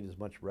need as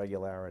much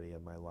regularity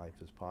in my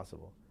life as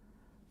possible.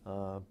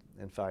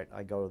 In fact,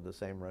 I go to the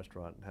same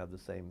restaurant and have the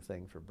same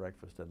thing for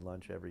breakfast and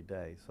lunch every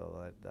day,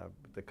 so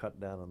to cut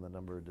down on the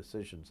number of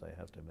decisions I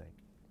have to make.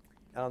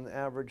 On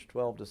average,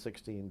 12 to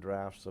 16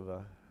 drafts of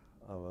a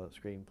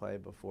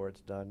screenplay before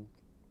it's done.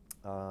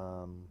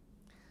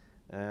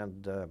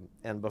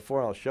 And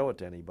before I'll show it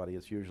to anybody,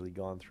 it's usually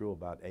gone through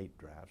about 8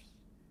 drafts.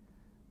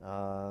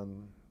 I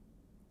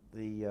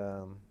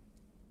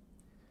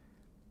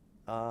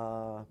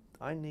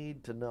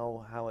need to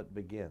know how it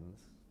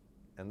begins,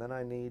 and then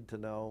I need to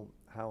know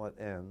how it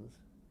ends,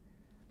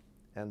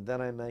 and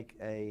then I make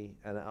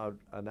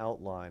an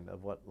outline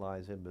of what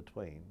lies in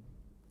between,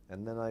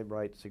 and then I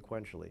write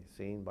sequentially,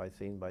 scene by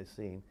scene by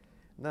scene,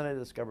 and then I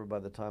discover by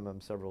the time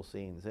I'm several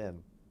scenes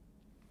in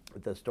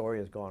that the story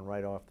has gone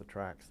right off the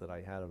tracks that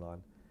I had it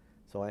on,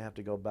 so I have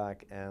to go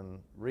back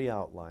and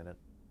re-outline it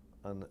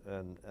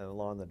and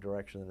along the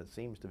direction that it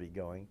seems to be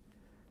going.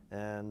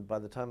 And by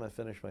the time I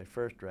finish my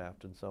first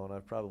draft and so on,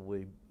 I've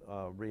probably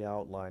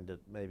re-outlined it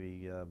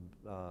maybe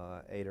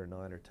 8 or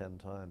 9 or 10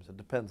 times. It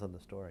depends on the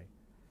story.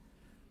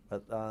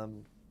 But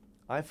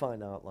I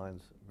find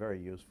outlines very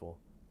useful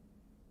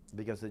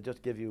because they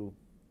just give you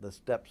the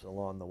steps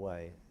along the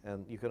way,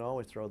 and you can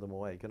always throw them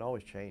away. You can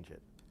always change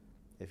it.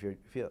 If you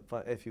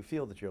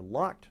feel that you're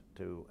locked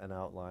to an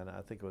outline,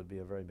 I think it would be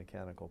a very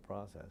mechanical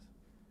process.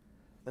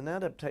 An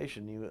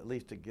adaptation,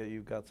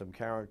 you've got some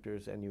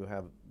characters, and you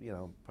have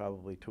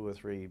probably 2 or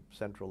 3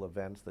 central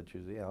events that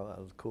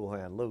as Cool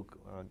Hand Luke.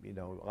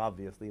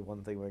 Obviously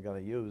one thing we're going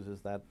to use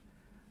is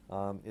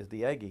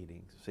the egg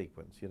eating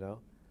sequence.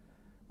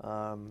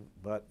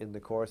 But in the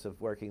course of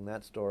working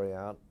that story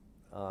out,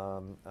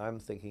 I'm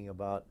thinking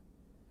about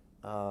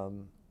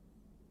one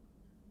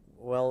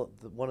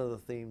of the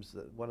things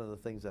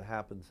that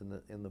happens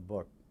in the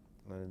book,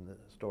 in the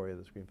story of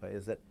the screenplay,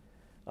 is that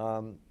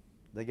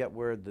they get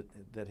word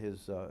that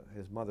his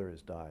mother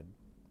has died,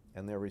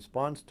 and their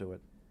response to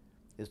it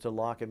is to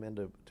lock him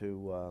into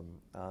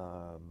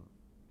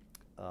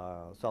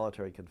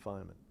solitary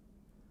confinement.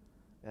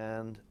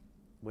 And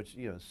which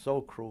is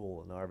so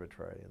cruel and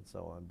arbitrary and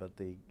so on. But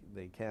the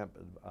camp,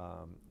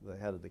 the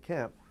head of the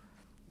camp,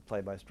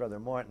 played by Strother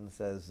Martin,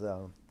 says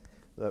the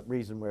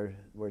reason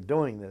we're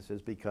doing this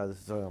is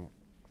because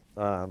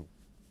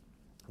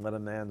when a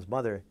man's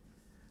mother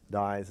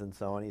dies and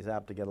so on, he's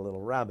apt to get a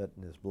little rabbit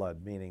in his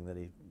blood, meaning that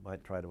he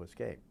might try to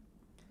escape.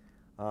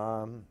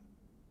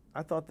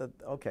 I thought that,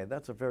 okay,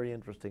 that's a very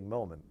interesting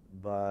moment,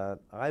 but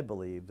I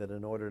believe that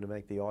in order to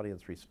make the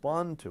audience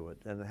respond to it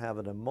and have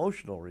an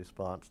emotional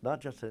response, not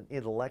just an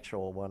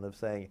intellectual one of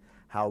saying,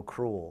 how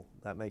cruel,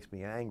 that makes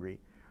me angry,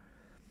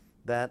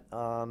 that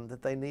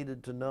they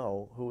needed to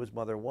know who his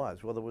mother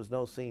was. Well, there was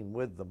no scene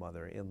with the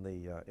mother in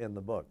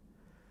the book.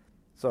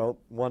 So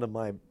one of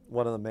the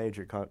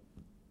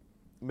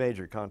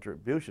major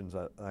contributions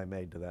I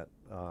made to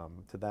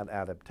that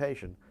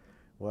adaptation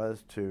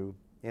was to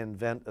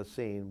invent a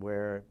scene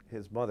where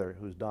his mother,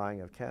 who's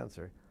dying of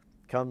cancer,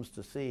 comes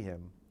to see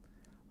him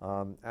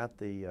at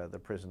the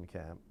prison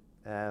camp,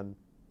 and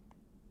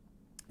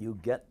you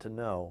get to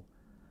know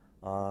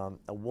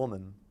a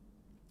woman,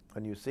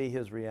 and you see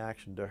his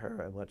reaction to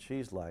her and what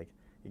she's like.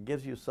 It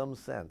gives you some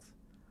sense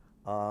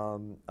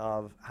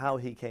of how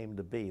he came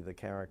to be the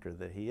character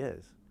that he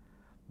is.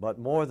 But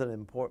more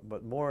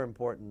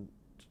important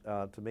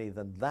to me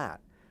than that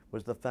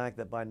was the fact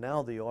that by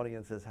now the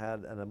audience has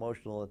had an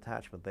emotional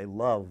attachment. They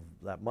love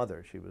that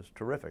mother. She was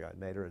terrific. I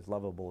made her as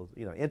lovable,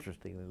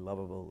 interestingly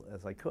lovable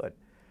as I could.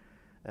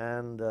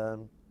 And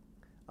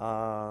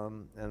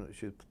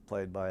she was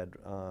played by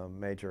a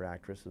major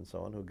actress and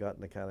so on who got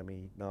an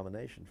Academy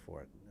nomination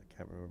for it. I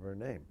can't remember her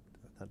name.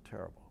 Not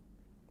terrible.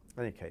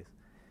 In any case,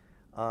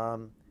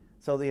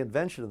 so the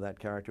invention of that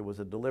character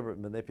was a deliberate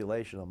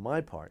manipulation on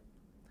my part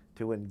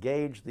to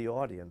engage the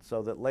audience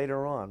so that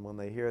later on, when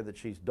they hear that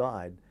she's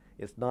died,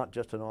 it's not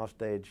just an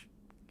offstage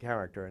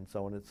character and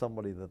so on, it's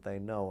somebody that they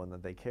know and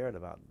that they cared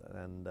about,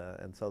 and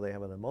so they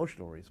have an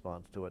emotional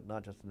response to it,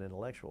 not just an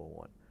intellectual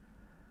one.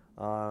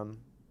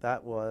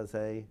 That was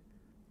I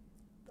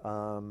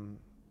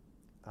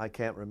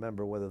can't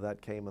remember whether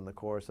that came in the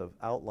course of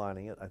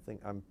outlining it.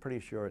 I'm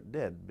pretty sure it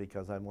did,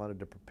 because I wanted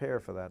to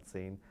prepare for that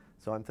scene.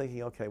 So I'm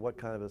thinking, okay, what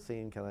kind of a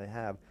scene can I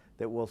have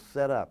that will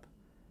set up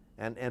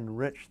and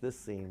enrich this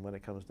scene when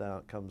it comes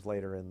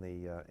later in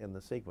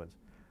the sequence.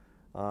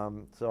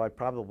 So I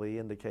probably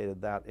indicated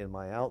that in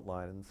my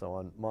outline and so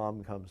on.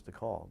 Mom comes to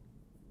call,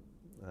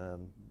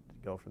 and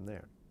go from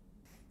there.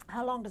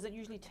 How long does it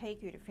usually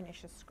take you to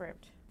finish a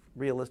script?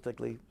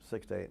 Realistically,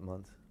 6 to 8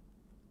 months.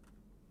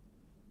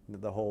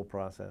 The whole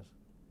process.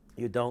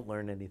 You don't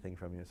learn anything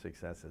from your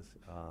successes.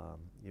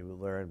 You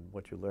learn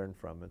what you learn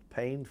from. It's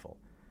painful.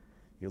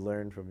 You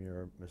learn from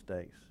your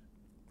mistakes.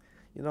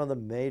 The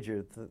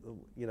major,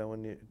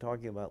 when you're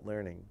talking about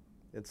learning,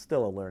 it's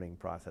still a learning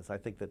process. I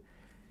think that,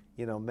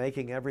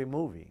 making every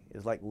movie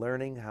is like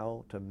learning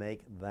how to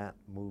make that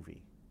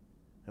movie.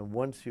 And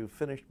once you've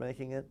finished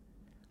making it,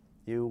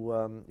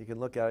 you can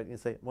look at it and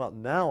say, well,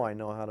 now I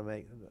know how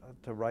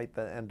to write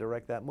that and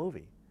direct that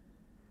movie.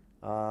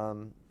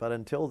 But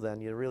until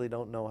then, you really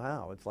don't know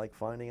how. It's like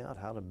finding out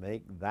how to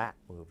make that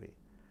movie.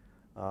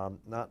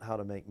 Not how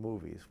to make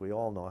movies. We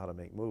all know how to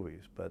make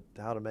movies, but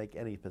how to make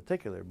any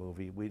particular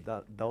movie, we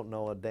don't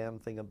know a damn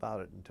thing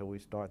about it until we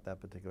start that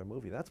particular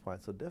movie. That's why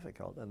it's so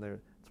difficult, and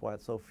that's why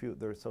it's so few.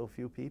 There are so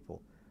few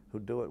people who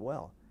do it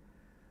well.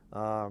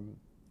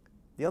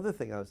 The other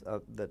thing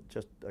that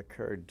just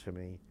occurred to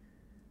me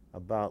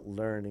about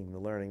the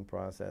learning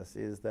process,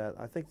 is that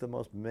I think the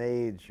most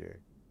major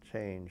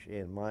change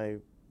in my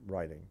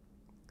writing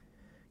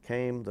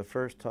came the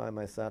first time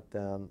I sat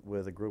down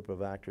with a group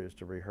of actors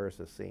to rehearse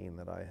a scene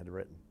that I had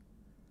written.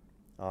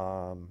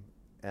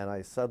 And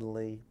I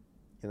suddenly,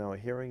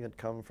 hearing it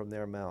come from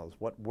their mouths,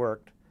 what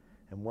worked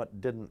and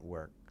what didn't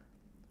work,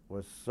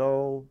 was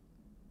so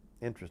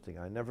interesting.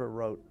 I never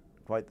wrote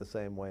quite the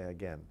same way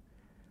again.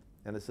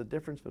 And it's the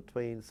difference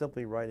between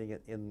simply writing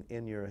it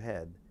in your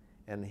head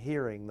and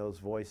hearing those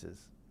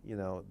voices,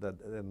 that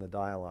in the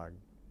dialogue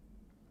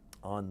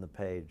on the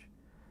page.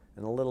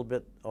 And a little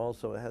bit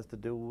also it has to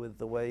do with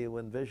the way you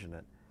envision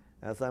it.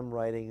 As I'm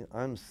writing,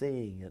 I'm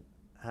seeing it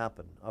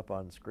happen up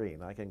on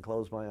screen. I can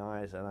close my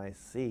eyes and I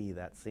see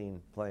that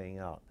scene playing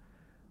out,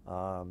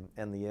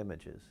 and the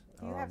images.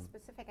 Do you have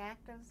specific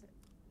actors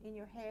in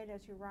your head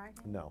as you're writing?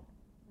 No,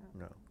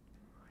 no.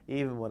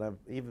 Even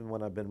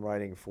when I've been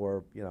writing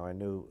for, I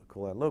knew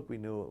Cool Hand Luke, we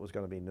knew it was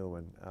going to be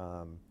Newman.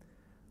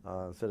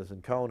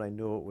 Citizen Cone, I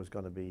knew it was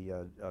going to be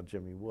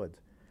Jimmy Woods.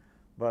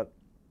 But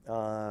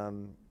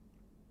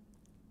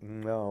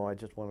no, I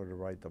just wanted to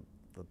write the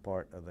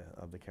part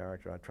of the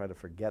character. I try to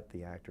forget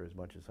the actor as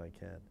much as I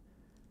can.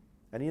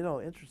 And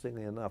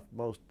interestingly enough,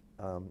 most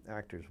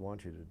actors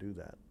want you to do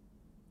that.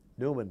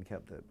 Newman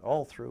kept it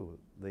all through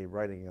the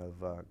writing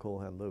of Cool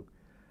Hand Luke.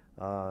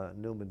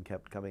 Newman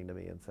kept coming to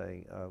me and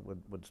saying,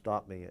 would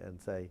stop me and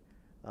say,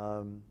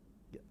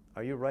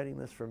 "Are you writing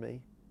this for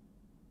me?"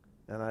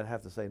 And I'd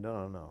have to say,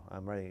 no,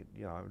 I'm writing.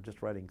 I'm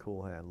just writing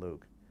Cool Hand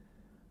Luke.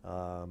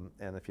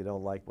 And if you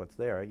don't like what's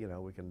there,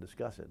 we can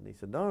discuss it. And he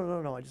said,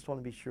 no, I just want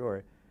to be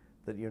sure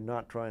that you're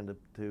not trying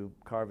to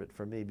carve it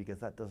for me, because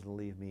that doesn't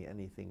leave me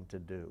anything to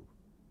do.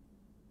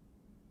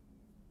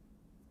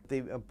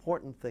 The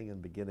important thing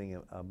in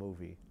beginning a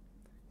movie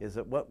is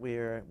that what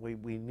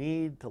we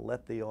need to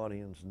let the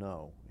audience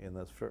know in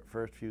those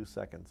first few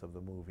seconds of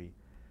the movie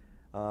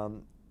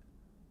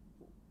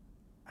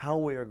how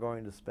we are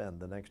going to spend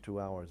the next 2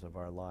 hours of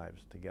our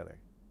lives together.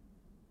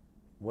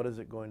 What is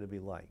it going to be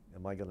like?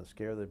 Am I going to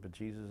scare the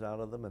bejesus out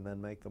of them and then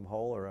make them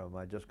whole, or am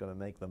I just going to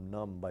make them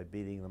numb by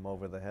beating them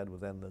over the head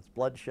with endless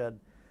bloodshed?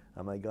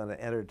 Am I going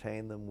to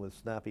entertain them with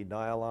snappy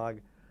dialogue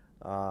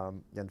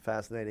and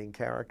fascinating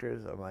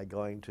characters? Am I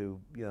going to,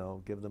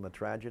 give them a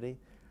tragedy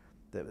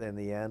that in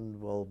the end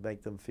will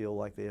make them feel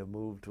like they have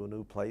moved to a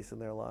new place in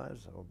their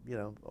lives? Or,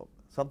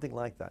 something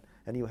like that.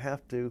 And you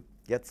have to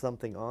get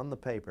something on the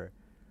paper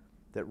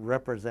that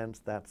represents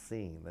that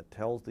scene, that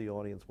tells the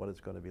audience what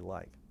it's going to be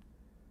like.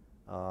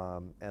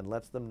 And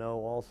lets them know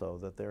also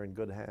that they're in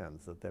good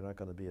hands, that they're not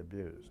going to be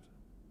abused.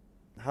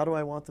 How do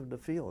I want them to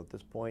feel at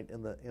this point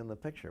in the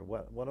picture?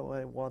 What do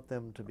I want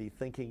them to be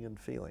thinking and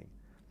feeling?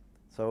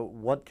 So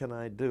what can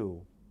I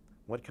do?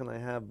 What can I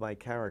have my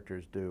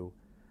characters do?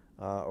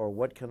 Or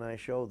what can I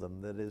show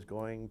them that is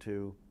going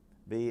to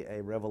be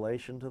a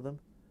revelation to them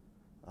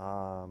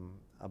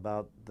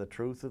about the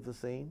truth of the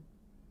scene?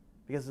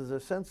 Because there's a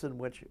sense in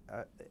which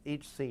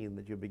each scene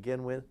that you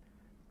begin with,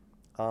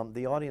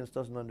 the audience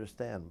doesn't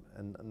understand,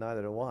 and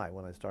neither do I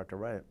when I start to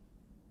write it.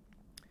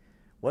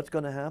 What's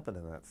going to happen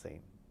in that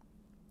scene?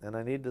 And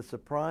I need to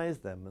surprise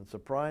them, and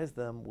surprise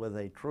them with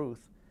a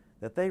truth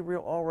that they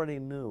already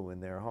knew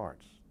in their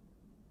hearts,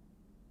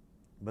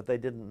 but they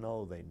didn't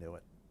know they knew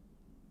it.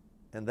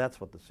 And that's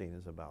what the scene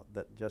is about,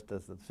 that just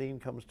as the scene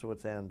comes to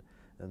its end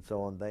and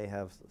so on, they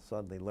have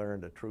suddenly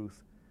learned a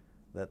truth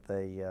that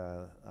they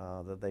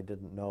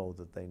didn't know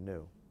that they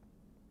knew.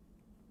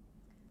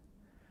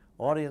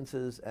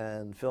 Audiences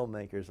and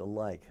filmmakers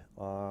alike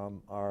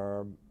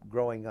are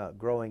growing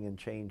and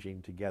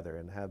changing together,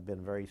 and have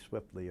been very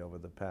swiftly over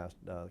the past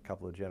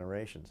couple of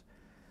generations.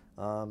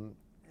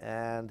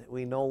 And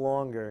we no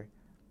longer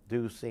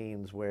do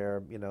scenes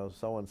where,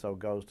 so-and-so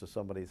goes to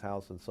somebody's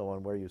house and so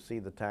on, where you see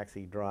the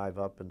taxi drive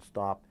up and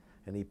stop,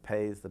 and he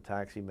pays the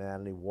taxi man,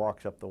 and he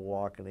walks up the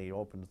walk, and he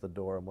opens the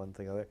door, and one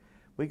thing or other.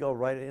 We go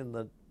right in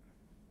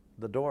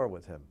the door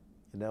with him,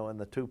 and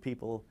the two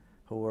people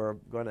who are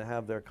going to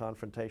have their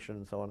confrontation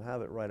and so on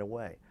have it right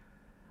away.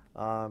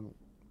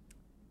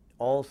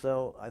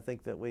 Also, I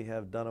think that we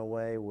have done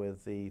away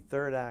with the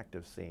third act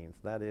of scenes.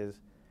 That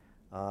is,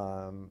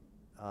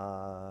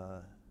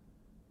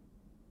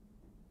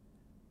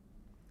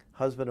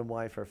 husband and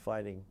wife are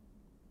fighting.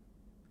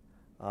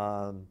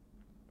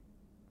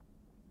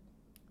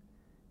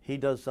 He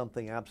does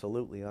something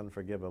absolutely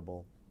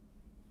unforgivable.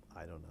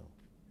 I don't know.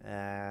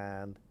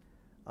 And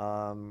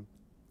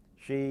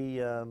she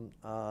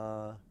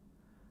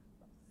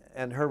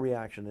and her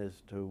reaction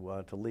is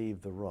to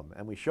leave the room,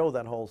 and we show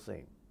that whole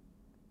scene.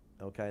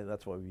 Okay,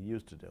 that's what we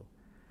used to do.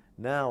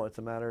 Now it's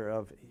a matter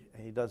of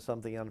he does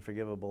something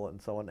unforgivable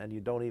and so on, and you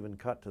don't even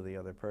cut to the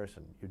other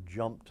person. You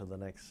jump to the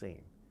next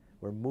scene.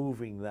 We're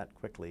moving that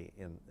quickly,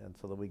 and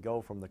so that we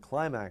go from the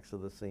climax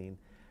of the scene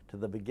to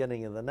the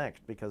beginning of the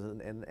next, because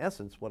in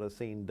essence what a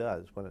scene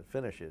does when it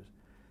finishes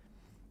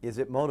is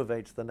it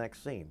motivates the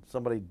next scene.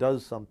 Somebody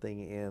does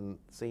something in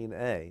scene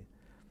A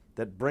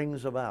that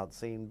brings about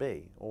scene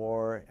B,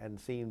 or in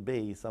scene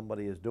B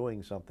somebody is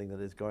doing something that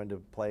is going to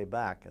play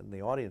back in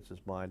the audience's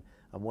mind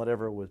on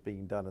whatever was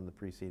being done in the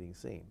preceding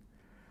scene.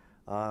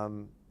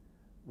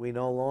 We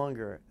no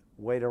longer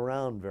wait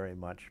around very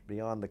much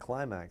beyond the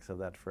climax of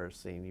that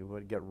first scene. You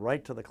would get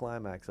right to the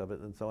climax of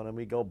it and so on, and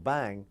we go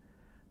bang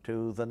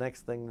to the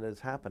next thing that is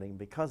happening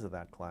because of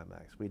that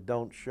climax. We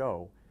don't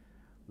show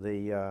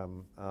the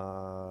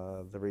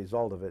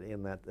result of it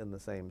in the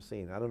same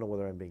scene. I don't know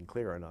whether I'm being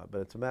clear or not,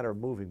 but it's a matter of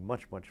moving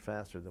much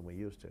faster than we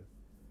used to.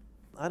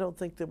 I don't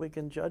think that we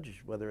can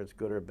judge whether it's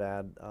good or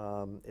bad.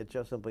 It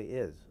just simply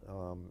is.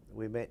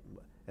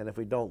 And if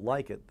we don't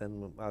like it,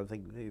 then I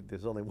think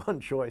there's only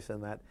one choice,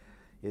 and that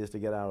is to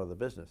get out of the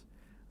business.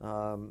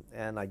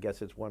 And I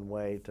guess it's one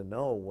way to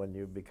know when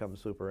you become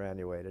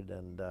superannuated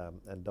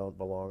and don't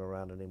belong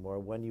around anymore,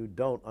 when you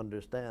don't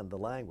understand the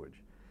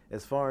language.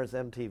 As far as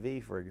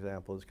MTV, for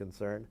example, is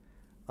concerned,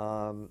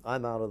 I'm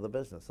out of the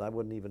business. I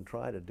wouldn't even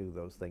try to do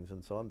those things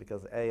and so on,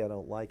 because A, I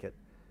don't like it,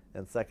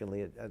 and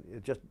secondly,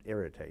 it just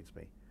irritates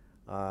me,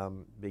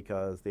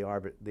 because the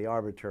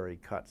arbitrary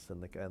cuts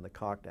and the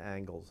cocked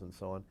angles and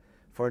so on,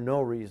 for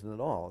no reason at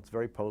all. It's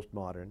very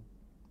postmodern.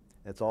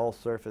 It's all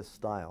surface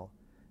style,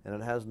 and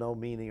it has no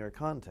meaning or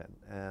content,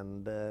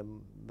 and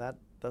that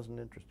doesn't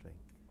interest me.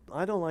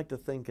 I don't like to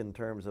think in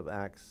terms of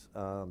acts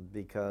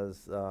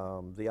because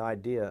the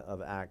idea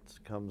of acts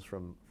comes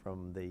from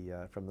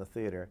the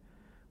theater,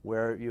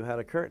 where you had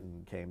a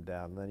curtain came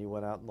down, and then you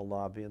went out in the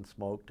lobby and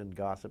smoked and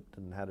gossiped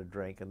and had a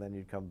drink, and then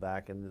you'd come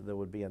back and there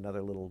would be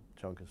another little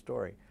chunk of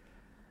story.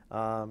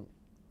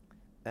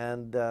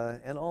 and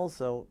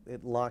also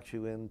it locks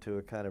you into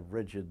a kind of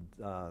rigid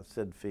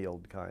Sid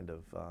Field kind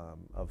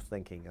of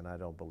thinking, and I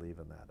don't believe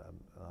in that.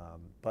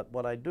 But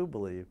what I do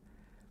believe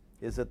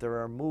is that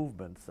there are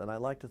movements, and I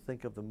like to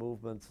think of the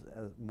movements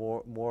as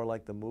more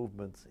like the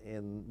movements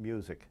in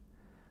music,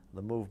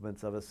 the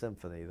movements of a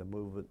symphony, the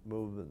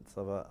movements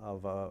of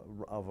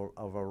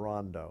a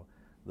rondo,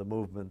 the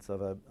movements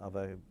of a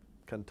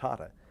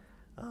cantata.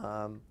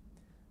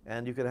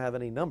 And you could have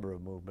any number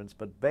of movements,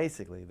 but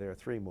basically there are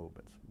three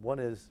movements. One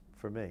is,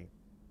 for me,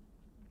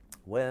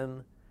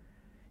 when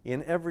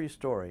in every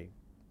story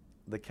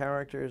the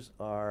characters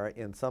are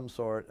in some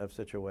sort of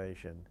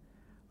situation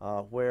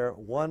where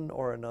one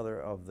or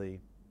another of the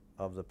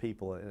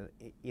people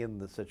in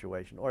the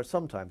situation, or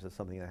sometimes it's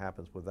something that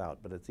happens without,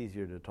 but it's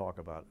easier to talk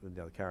about, you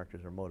know, the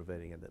characters are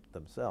motivating it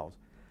themselves,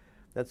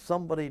 that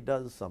somebody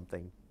does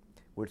something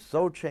which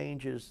so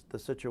changes the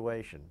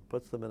situation,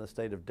 puts them in a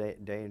state of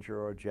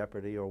danger or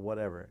jeopardy or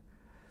whatever,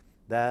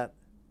 that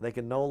they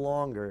can no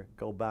longer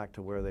go back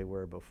to where they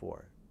were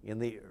before. In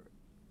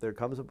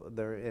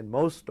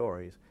most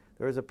stories,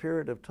 there is a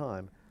period of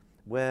time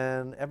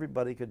when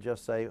everybody could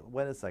just say,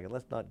 wait a second,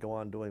 let's not go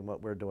on doing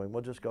what we're doing,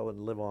 we'll just go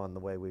and live on the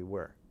way we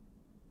were.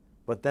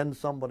 But then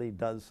somebody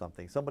does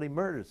something, somebody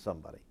murders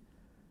somebody.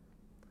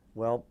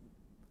 Well,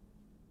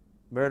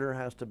 murder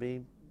has to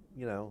be,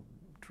 you know,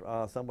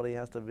 somebody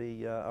has to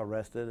be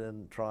arrested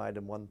and tried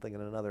and one thing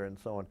and another and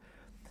so on.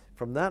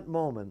 From that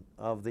moment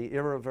of the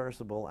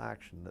irreversible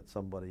action that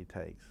somebody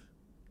takes,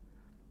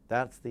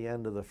 that's the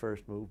end of the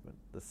first movement.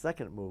 The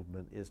second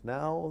movement is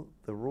now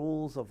the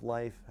rules of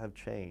life have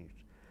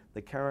changed.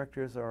 The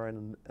characters are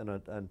in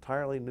an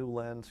entirely new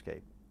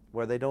landscape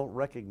where they don't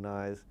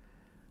recognize,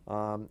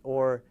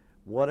 or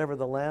whatever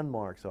the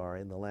landmarks are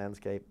in the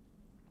landscape,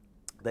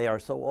 they are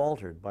so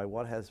altered by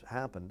what has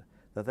happened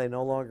that they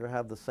no longer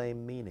have the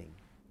same meaning.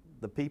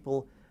 The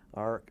people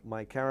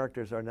my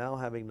characters are now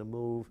having to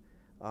move,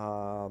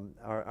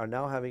 are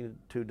now having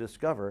to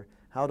discover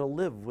how to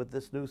live with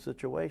this new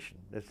situation.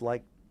 It's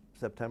like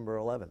September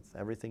 11th.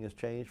 Everything has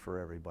changed for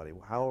everybody.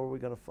 How are we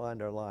going to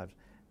find our lives?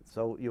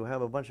 So you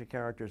have a bunch of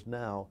characters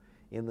now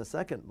in the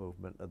second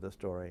movement of the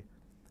story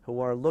who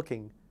are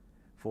looking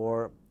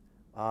for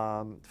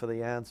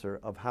the answer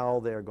of how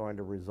they're going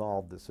to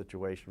resolve the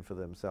situation for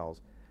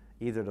themselves,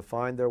 either to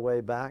find their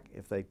way back,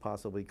 if they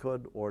possibly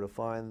could, or to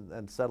find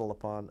and settle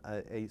upon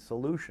a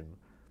solution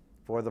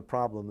for the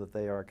problem that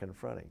they are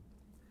confronting.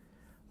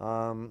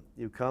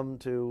 You come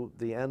to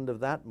the end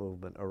of that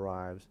movement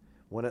arrives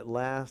when at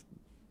last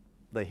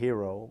the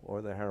hero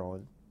or the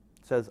heroine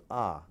says,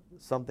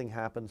 something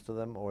happens to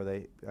them, or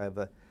they've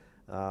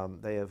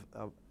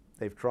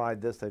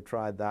tried this, they've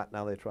tried that,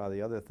 now they try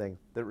the other thing,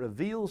 that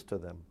reveals to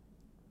them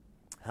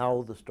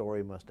how the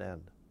story must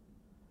end.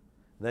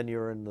 Then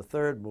you're in the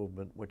third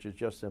movement, which is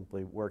just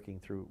simply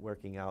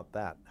working out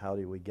that. How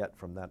do we get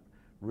from that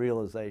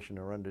realization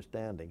or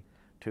understanding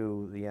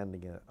to the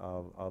ending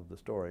of the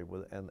story,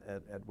 and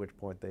at which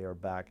point they are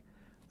back.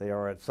 They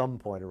are at some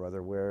point or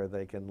other where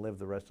they can live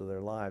the rest of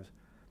their lives,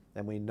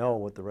 and we know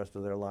what the rest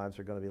of their lives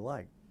are going to be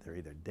like. They're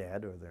either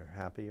dead, or they're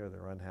happy, or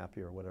they're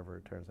unhappy, or whatever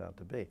it turns out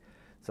to be.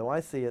 So I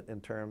see it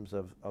in terms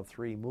of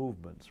three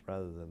movements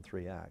rather than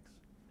three acts.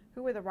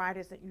 Who are the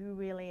writers that you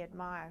really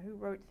admire? Who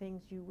wrote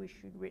things you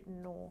wish you'd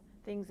written, or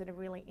things that have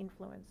really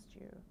influenced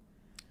you?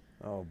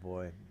 Oh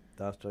boy,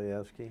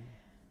 Dostoevsky,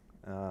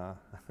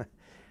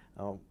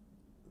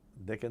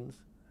 Dickens,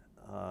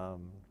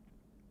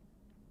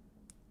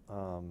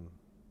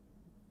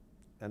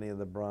 any of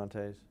the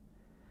Brontes.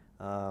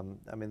 I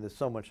mean, there's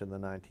so much in the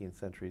 19th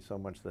century, so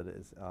much that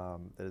is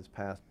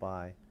passed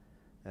by,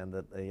 and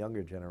that a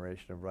younger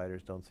generation of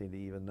writers don't seem to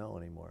even know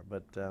anymore.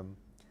 But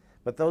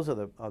those are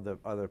the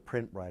other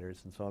print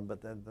writers and so on.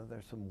 But then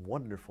there's some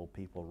wonderful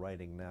people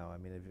writing now. I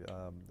mean,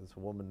 there's a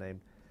woman named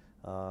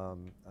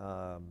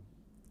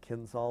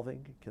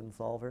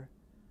Kinsolver,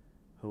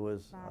 who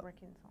is Barbara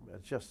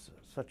Kinsolver. just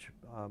such,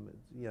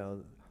 you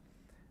know,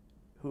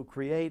 who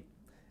create.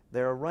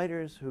 There are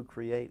writers who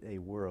create a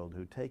world,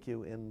 who take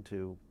you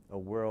into a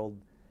world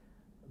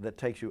that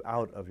takes you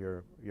out of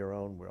your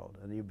own world,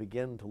 and you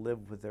begin to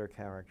live with their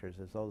characters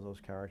as though those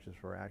characters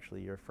were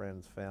actually your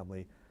friends,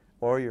 family,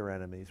 or your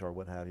enemies, or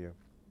what have you.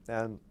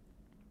 And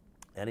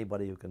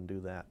anybody who can do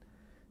that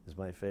is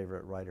my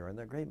favorite writer, and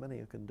there are a great many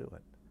who can do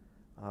it.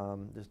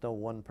 There's no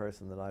one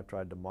person that I've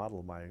tried to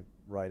model my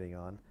writing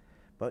on,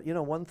 but you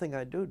know, one thing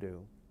I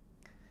do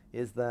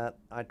is that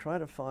I try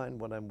to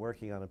find, when I'm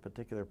working on a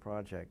particular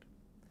project,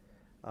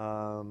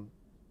 I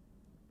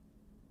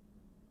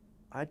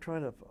try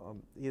to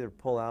either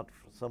pull out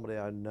somebody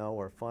I know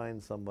or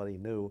find somebody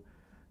new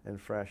and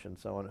fresh and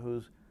so on,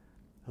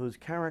 whose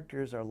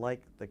characters are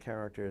like the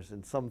characters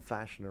in some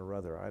fashion or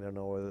other. I don't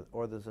know,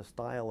 or there's a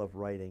style of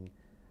writing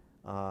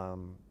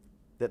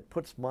that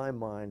puts my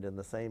mind in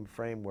the same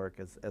framework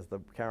as the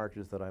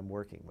characters that I'm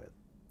working with.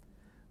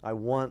 I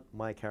want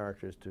my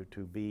characters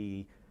to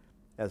be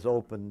as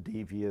open,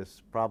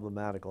 devious,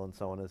 problematical, and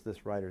so on as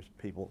this writer's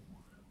people.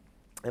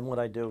 And what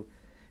I do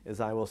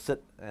is I will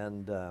sit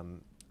and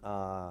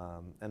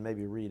and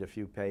maybe read a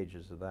few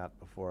pages of that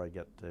before I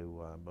get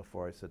to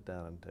before I sit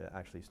down and to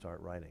actually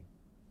start writing.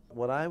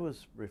 What I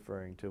was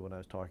referring to when I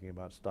was talking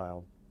about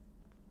style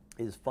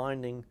is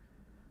finding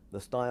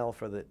the style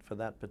for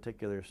that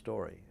particular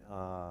story.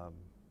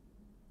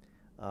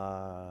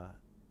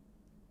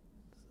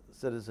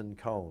 Citizen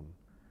Cone,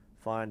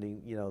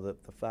 finding, you know, the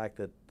fact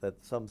that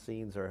some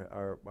scenes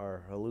are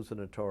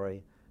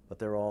hallucinatory, but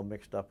they're all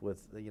mixed up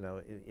with, you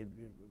know,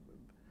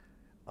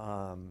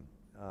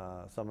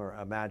 some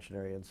are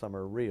imaginary and some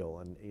are real,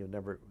 and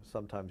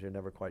sometimes you're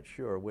never quite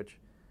sure which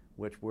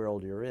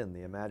world you're in,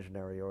 the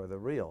imaginary or the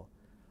real.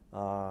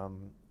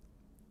 And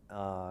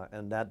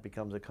that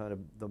becomes a kind of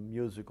the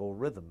musical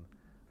rhythm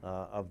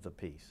of the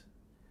piece,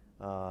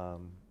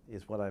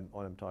 is what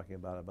I'm talking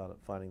about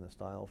finding the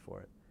style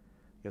for it.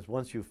 Because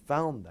once you've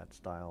found that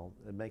style,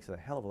 it makes it a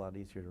hell of a lot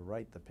easier to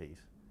write the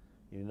piece.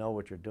 You know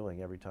what you're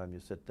doing every time you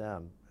sit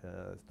down.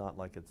 It's not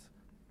like it's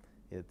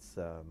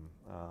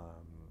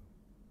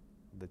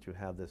that you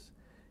have this,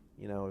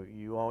 you know,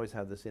 you always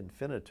have this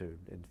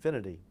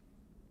infinity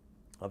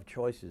of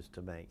choices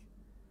to make,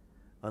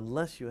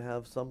 unless you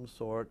have some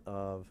sort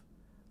of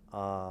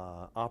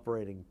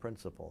operating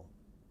principle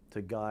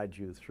to guide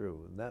you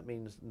through. And that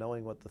means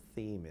knowing what the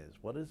theme is.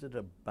 What is it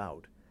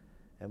about?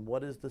 And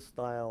what is the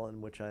style in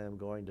which I am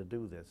going to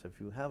do this?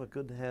 If you have a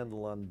good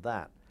handle on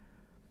that,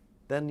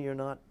 then your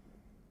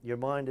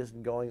mind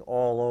isn't going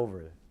all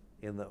over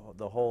in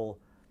the whole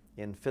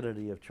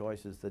infinity of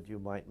choices that you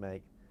might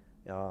make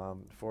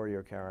for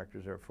your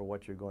characters or for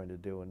what you're going to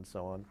do and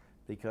so on,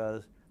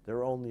 because there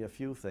are only a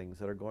few things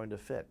that are going to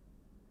fit.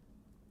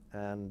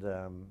 And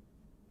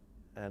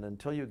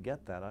until you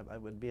get that,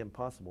 it would be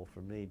impossible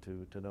for me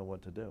to know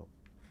what to do.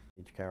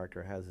 Each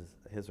character has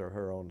his or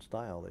her own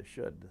style. They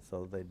should,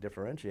 so they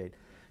differentiate.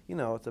 You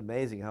know, it's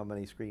amazing how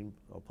many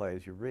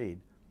screenplays you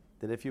read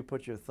that if you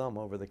put your thumb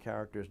over the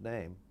character's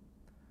name,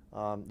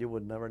 you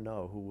would never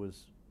know who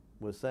was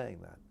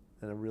saying that.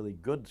 In a really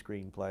good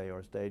screenplay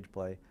or stage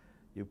play,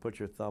 you put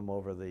your thumb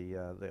over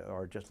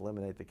or just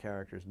eliminate the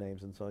characters'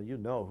 names, and so you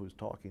know who's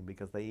talking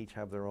because they each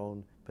have their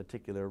own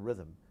particular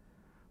rhythm.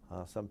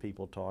 Some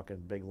people talk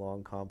in big,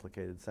 long,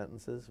 complicated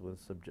sentences with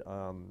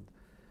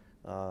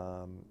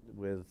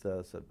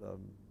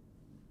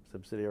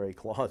subsidiary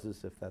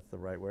clauses, if that's the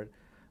right word.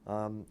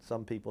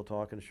 Some people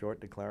talk in short,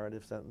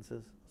 declarative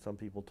sentences. Some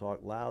people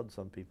talk loud.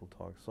 Some people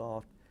talk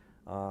soft.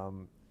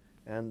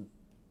 And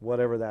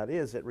whatever that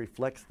is, it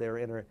reflects their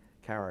inner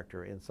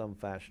character in some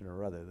fashion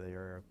or other. They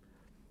are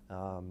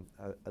a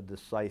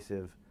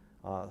decisive,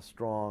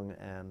 strong,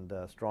 and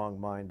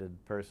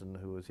strong-minded person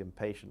who is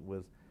impatient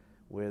with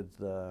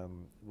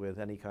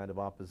any kind of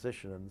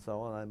opposition and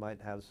so on. I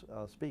might have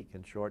speak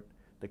in short,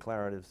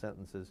 declarative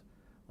sentences,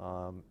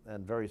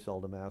 and very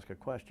seldom ask a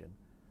question.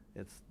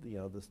 It's, you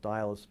know, the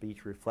style of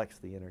speech reflects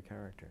the inner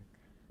character.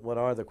 What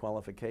are the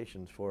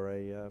qualifications for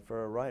a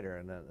writer?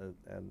 And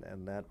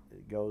that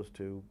goes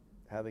to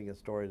having a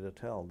story to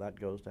tell. That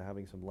goes to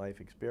having some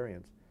life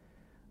experience.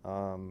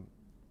 And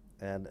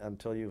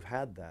until you've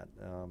had that,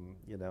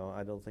 you know,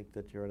 I don't think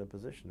that you're in a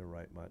position to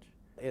write much.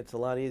 It's a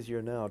lot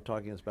easier now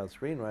talking about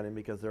screenwriting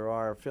because there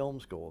are film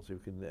schools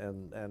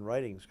and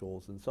writing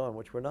schools and so on,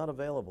 which were not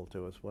available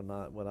to us when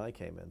I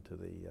came into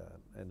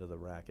the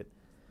racket.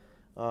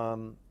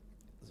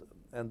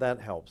 And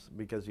that helps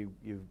because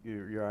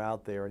you're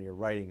out there and you're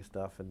writing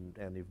stuff,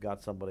 and you've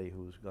got somebody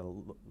who's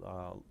going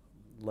to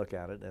look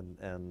at it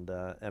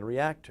and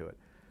react to it.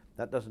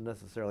 That doesn't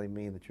necessarily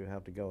mean that you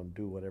have to go and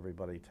do what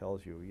everybody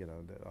tells you. You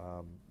know,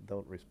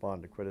 don't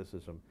respond to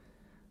criticism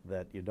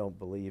that you don't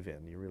believe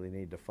in. You really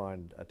need to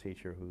find a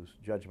teacher whose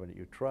judgment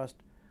you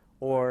trust,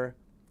 or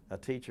a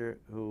teacher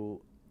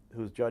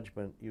whose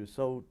judgment you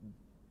so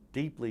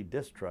deeply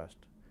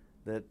distrust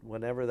that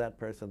whenever that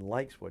person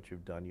likes what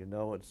you've done, you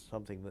know it's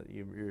something that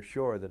you're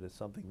sure that it's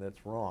something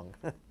that's wrong.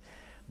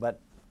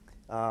 But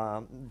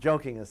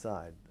joking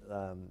aside,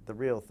 the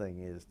real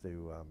thing is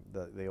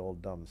the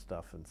old dumb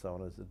stuff and so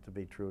on, is to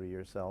be true to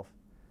yourself,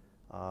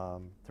 to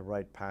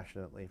write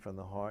passionately from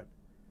the heart,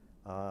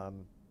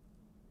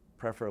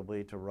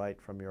 preferably to write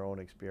from your own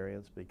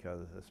experience,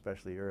 because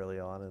especially early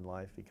on in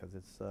life, because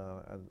it's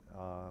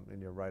in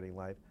your writing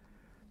life,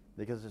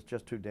 because it's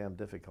just too damn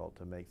difficult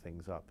to make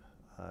things up.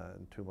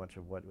 And too much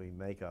of what we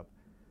make up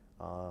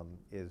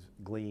is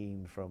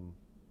gleaned from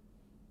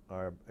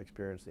our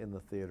experience in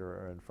the theater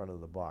or in front of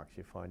the box.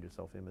 You find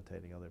yourself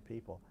imitating other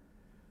people.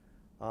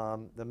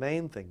 The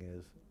main thing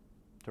is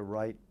to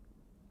write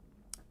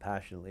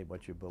passionately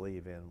what you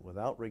believe in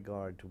without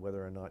regard to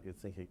whether or not you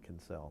think it can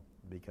sell,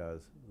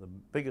 because the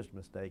biggest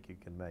mistake you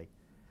can make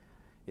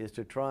is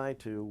to try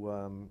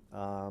to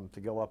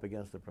go up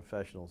against the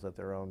professionals at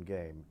their own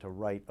game, to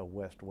write a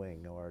West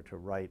Wing or to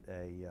write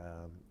a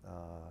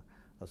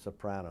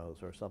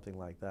Sopranos or something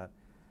like that.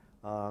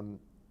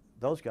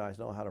 Those guys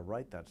know how to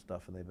write that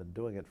stuff, and they've been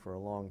doing it for a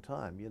long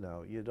time. You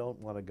know, you don't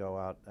want to go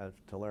out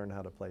to learn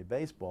how to play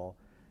baseball.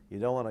 You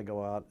don't want to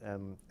go out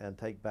and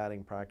take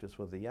batting practice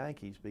with the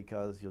Yankees,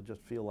 because you'll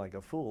just feel like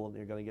a fool and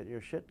you're going to get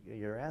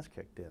your ass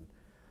kicked in.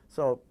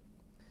 So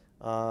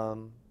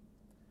Um,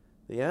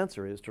 the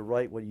answer is to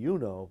write what you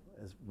know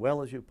as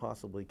well as you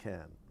possibly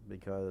can,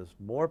 because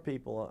the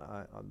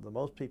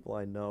most people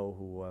I know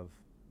who have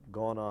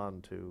gone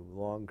on to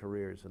long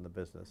careers in the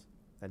business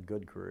and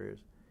good careers,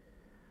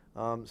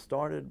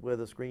 started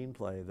with a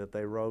screenplay that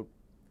they wrote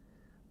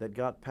that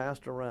got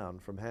passed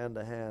around from hand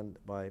to hand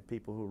by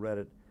people who read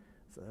it,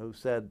 who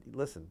said,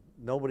 listen,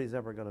 nobody's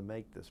ever going to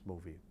make this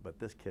movie, but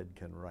this kid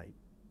can write.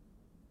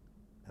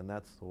 And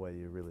that's the way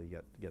you really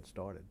get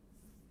started.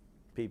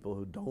 People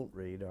who don't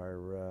read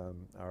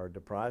are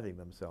depriving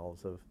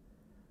themselves of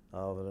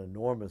an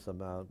enormous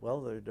amount.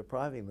 Well, they're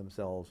depriving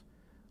themselves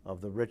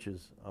of the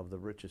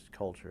richest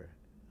culture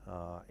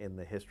in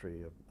the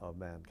history of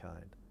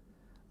mankind.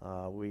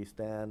 We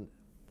stand,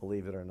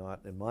 believe it or not,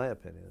 in my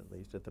opinion at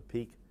least, at the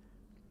peak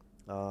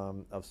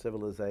of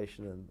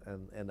civilization,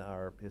 and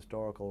our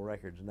historical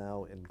records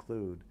now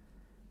include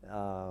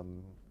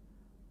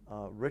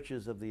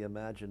riches of the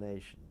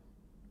imagination,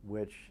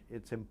 which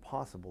it's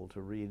impossible to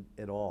read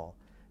it all.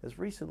 As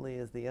recently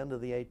as the end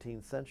of the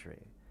 18th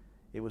century,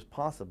 it was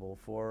possible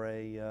for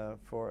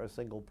a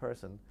single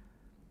person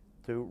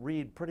to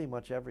read pretty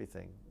much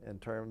everything in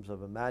terms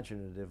of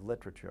imaginative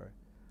literature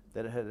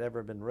that had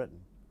ever been written.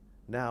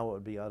 Now it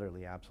would be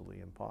utterly,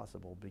 absolutely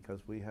impossible,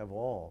 because we have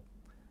all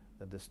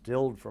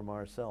distilled from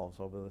ourselves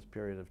over this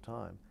period of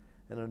time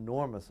an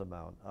enormous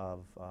amount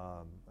of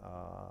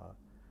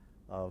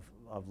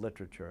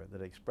literature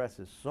that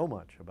expresses so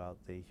much about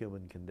the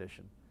human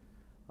condition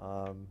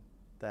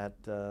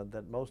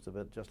that most of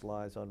it just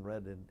lies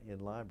unread in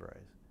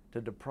libraries.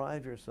 To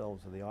deprive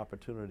yourselves of the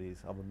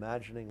opportunities of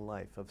imagining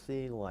life, of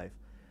seeing life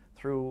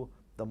through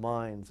the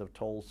minds of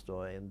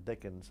Tolstoy and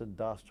Dickens and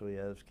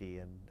Dostoevsky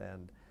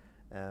and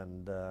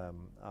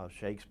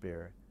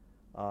Shakespeare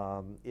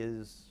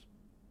is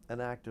an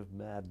act of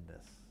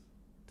madness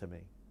to me.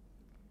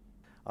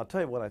 I'll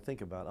tell you what I think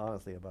about,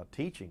 honestly, about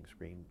teaching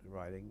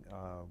screenwriting,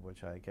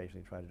 which I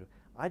occasionally try to do.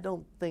 I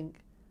don't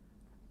think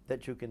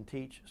that you can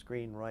teach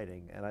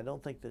screenwriting, and I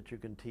don't think that you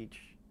can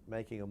teach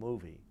making a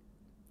movie,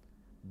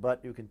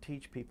 but you can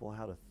teach people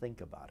how to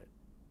think about it.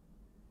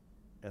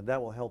 And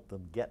that will help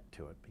them get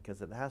to it,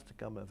 because it has to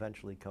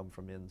eventually come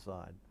from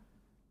inside.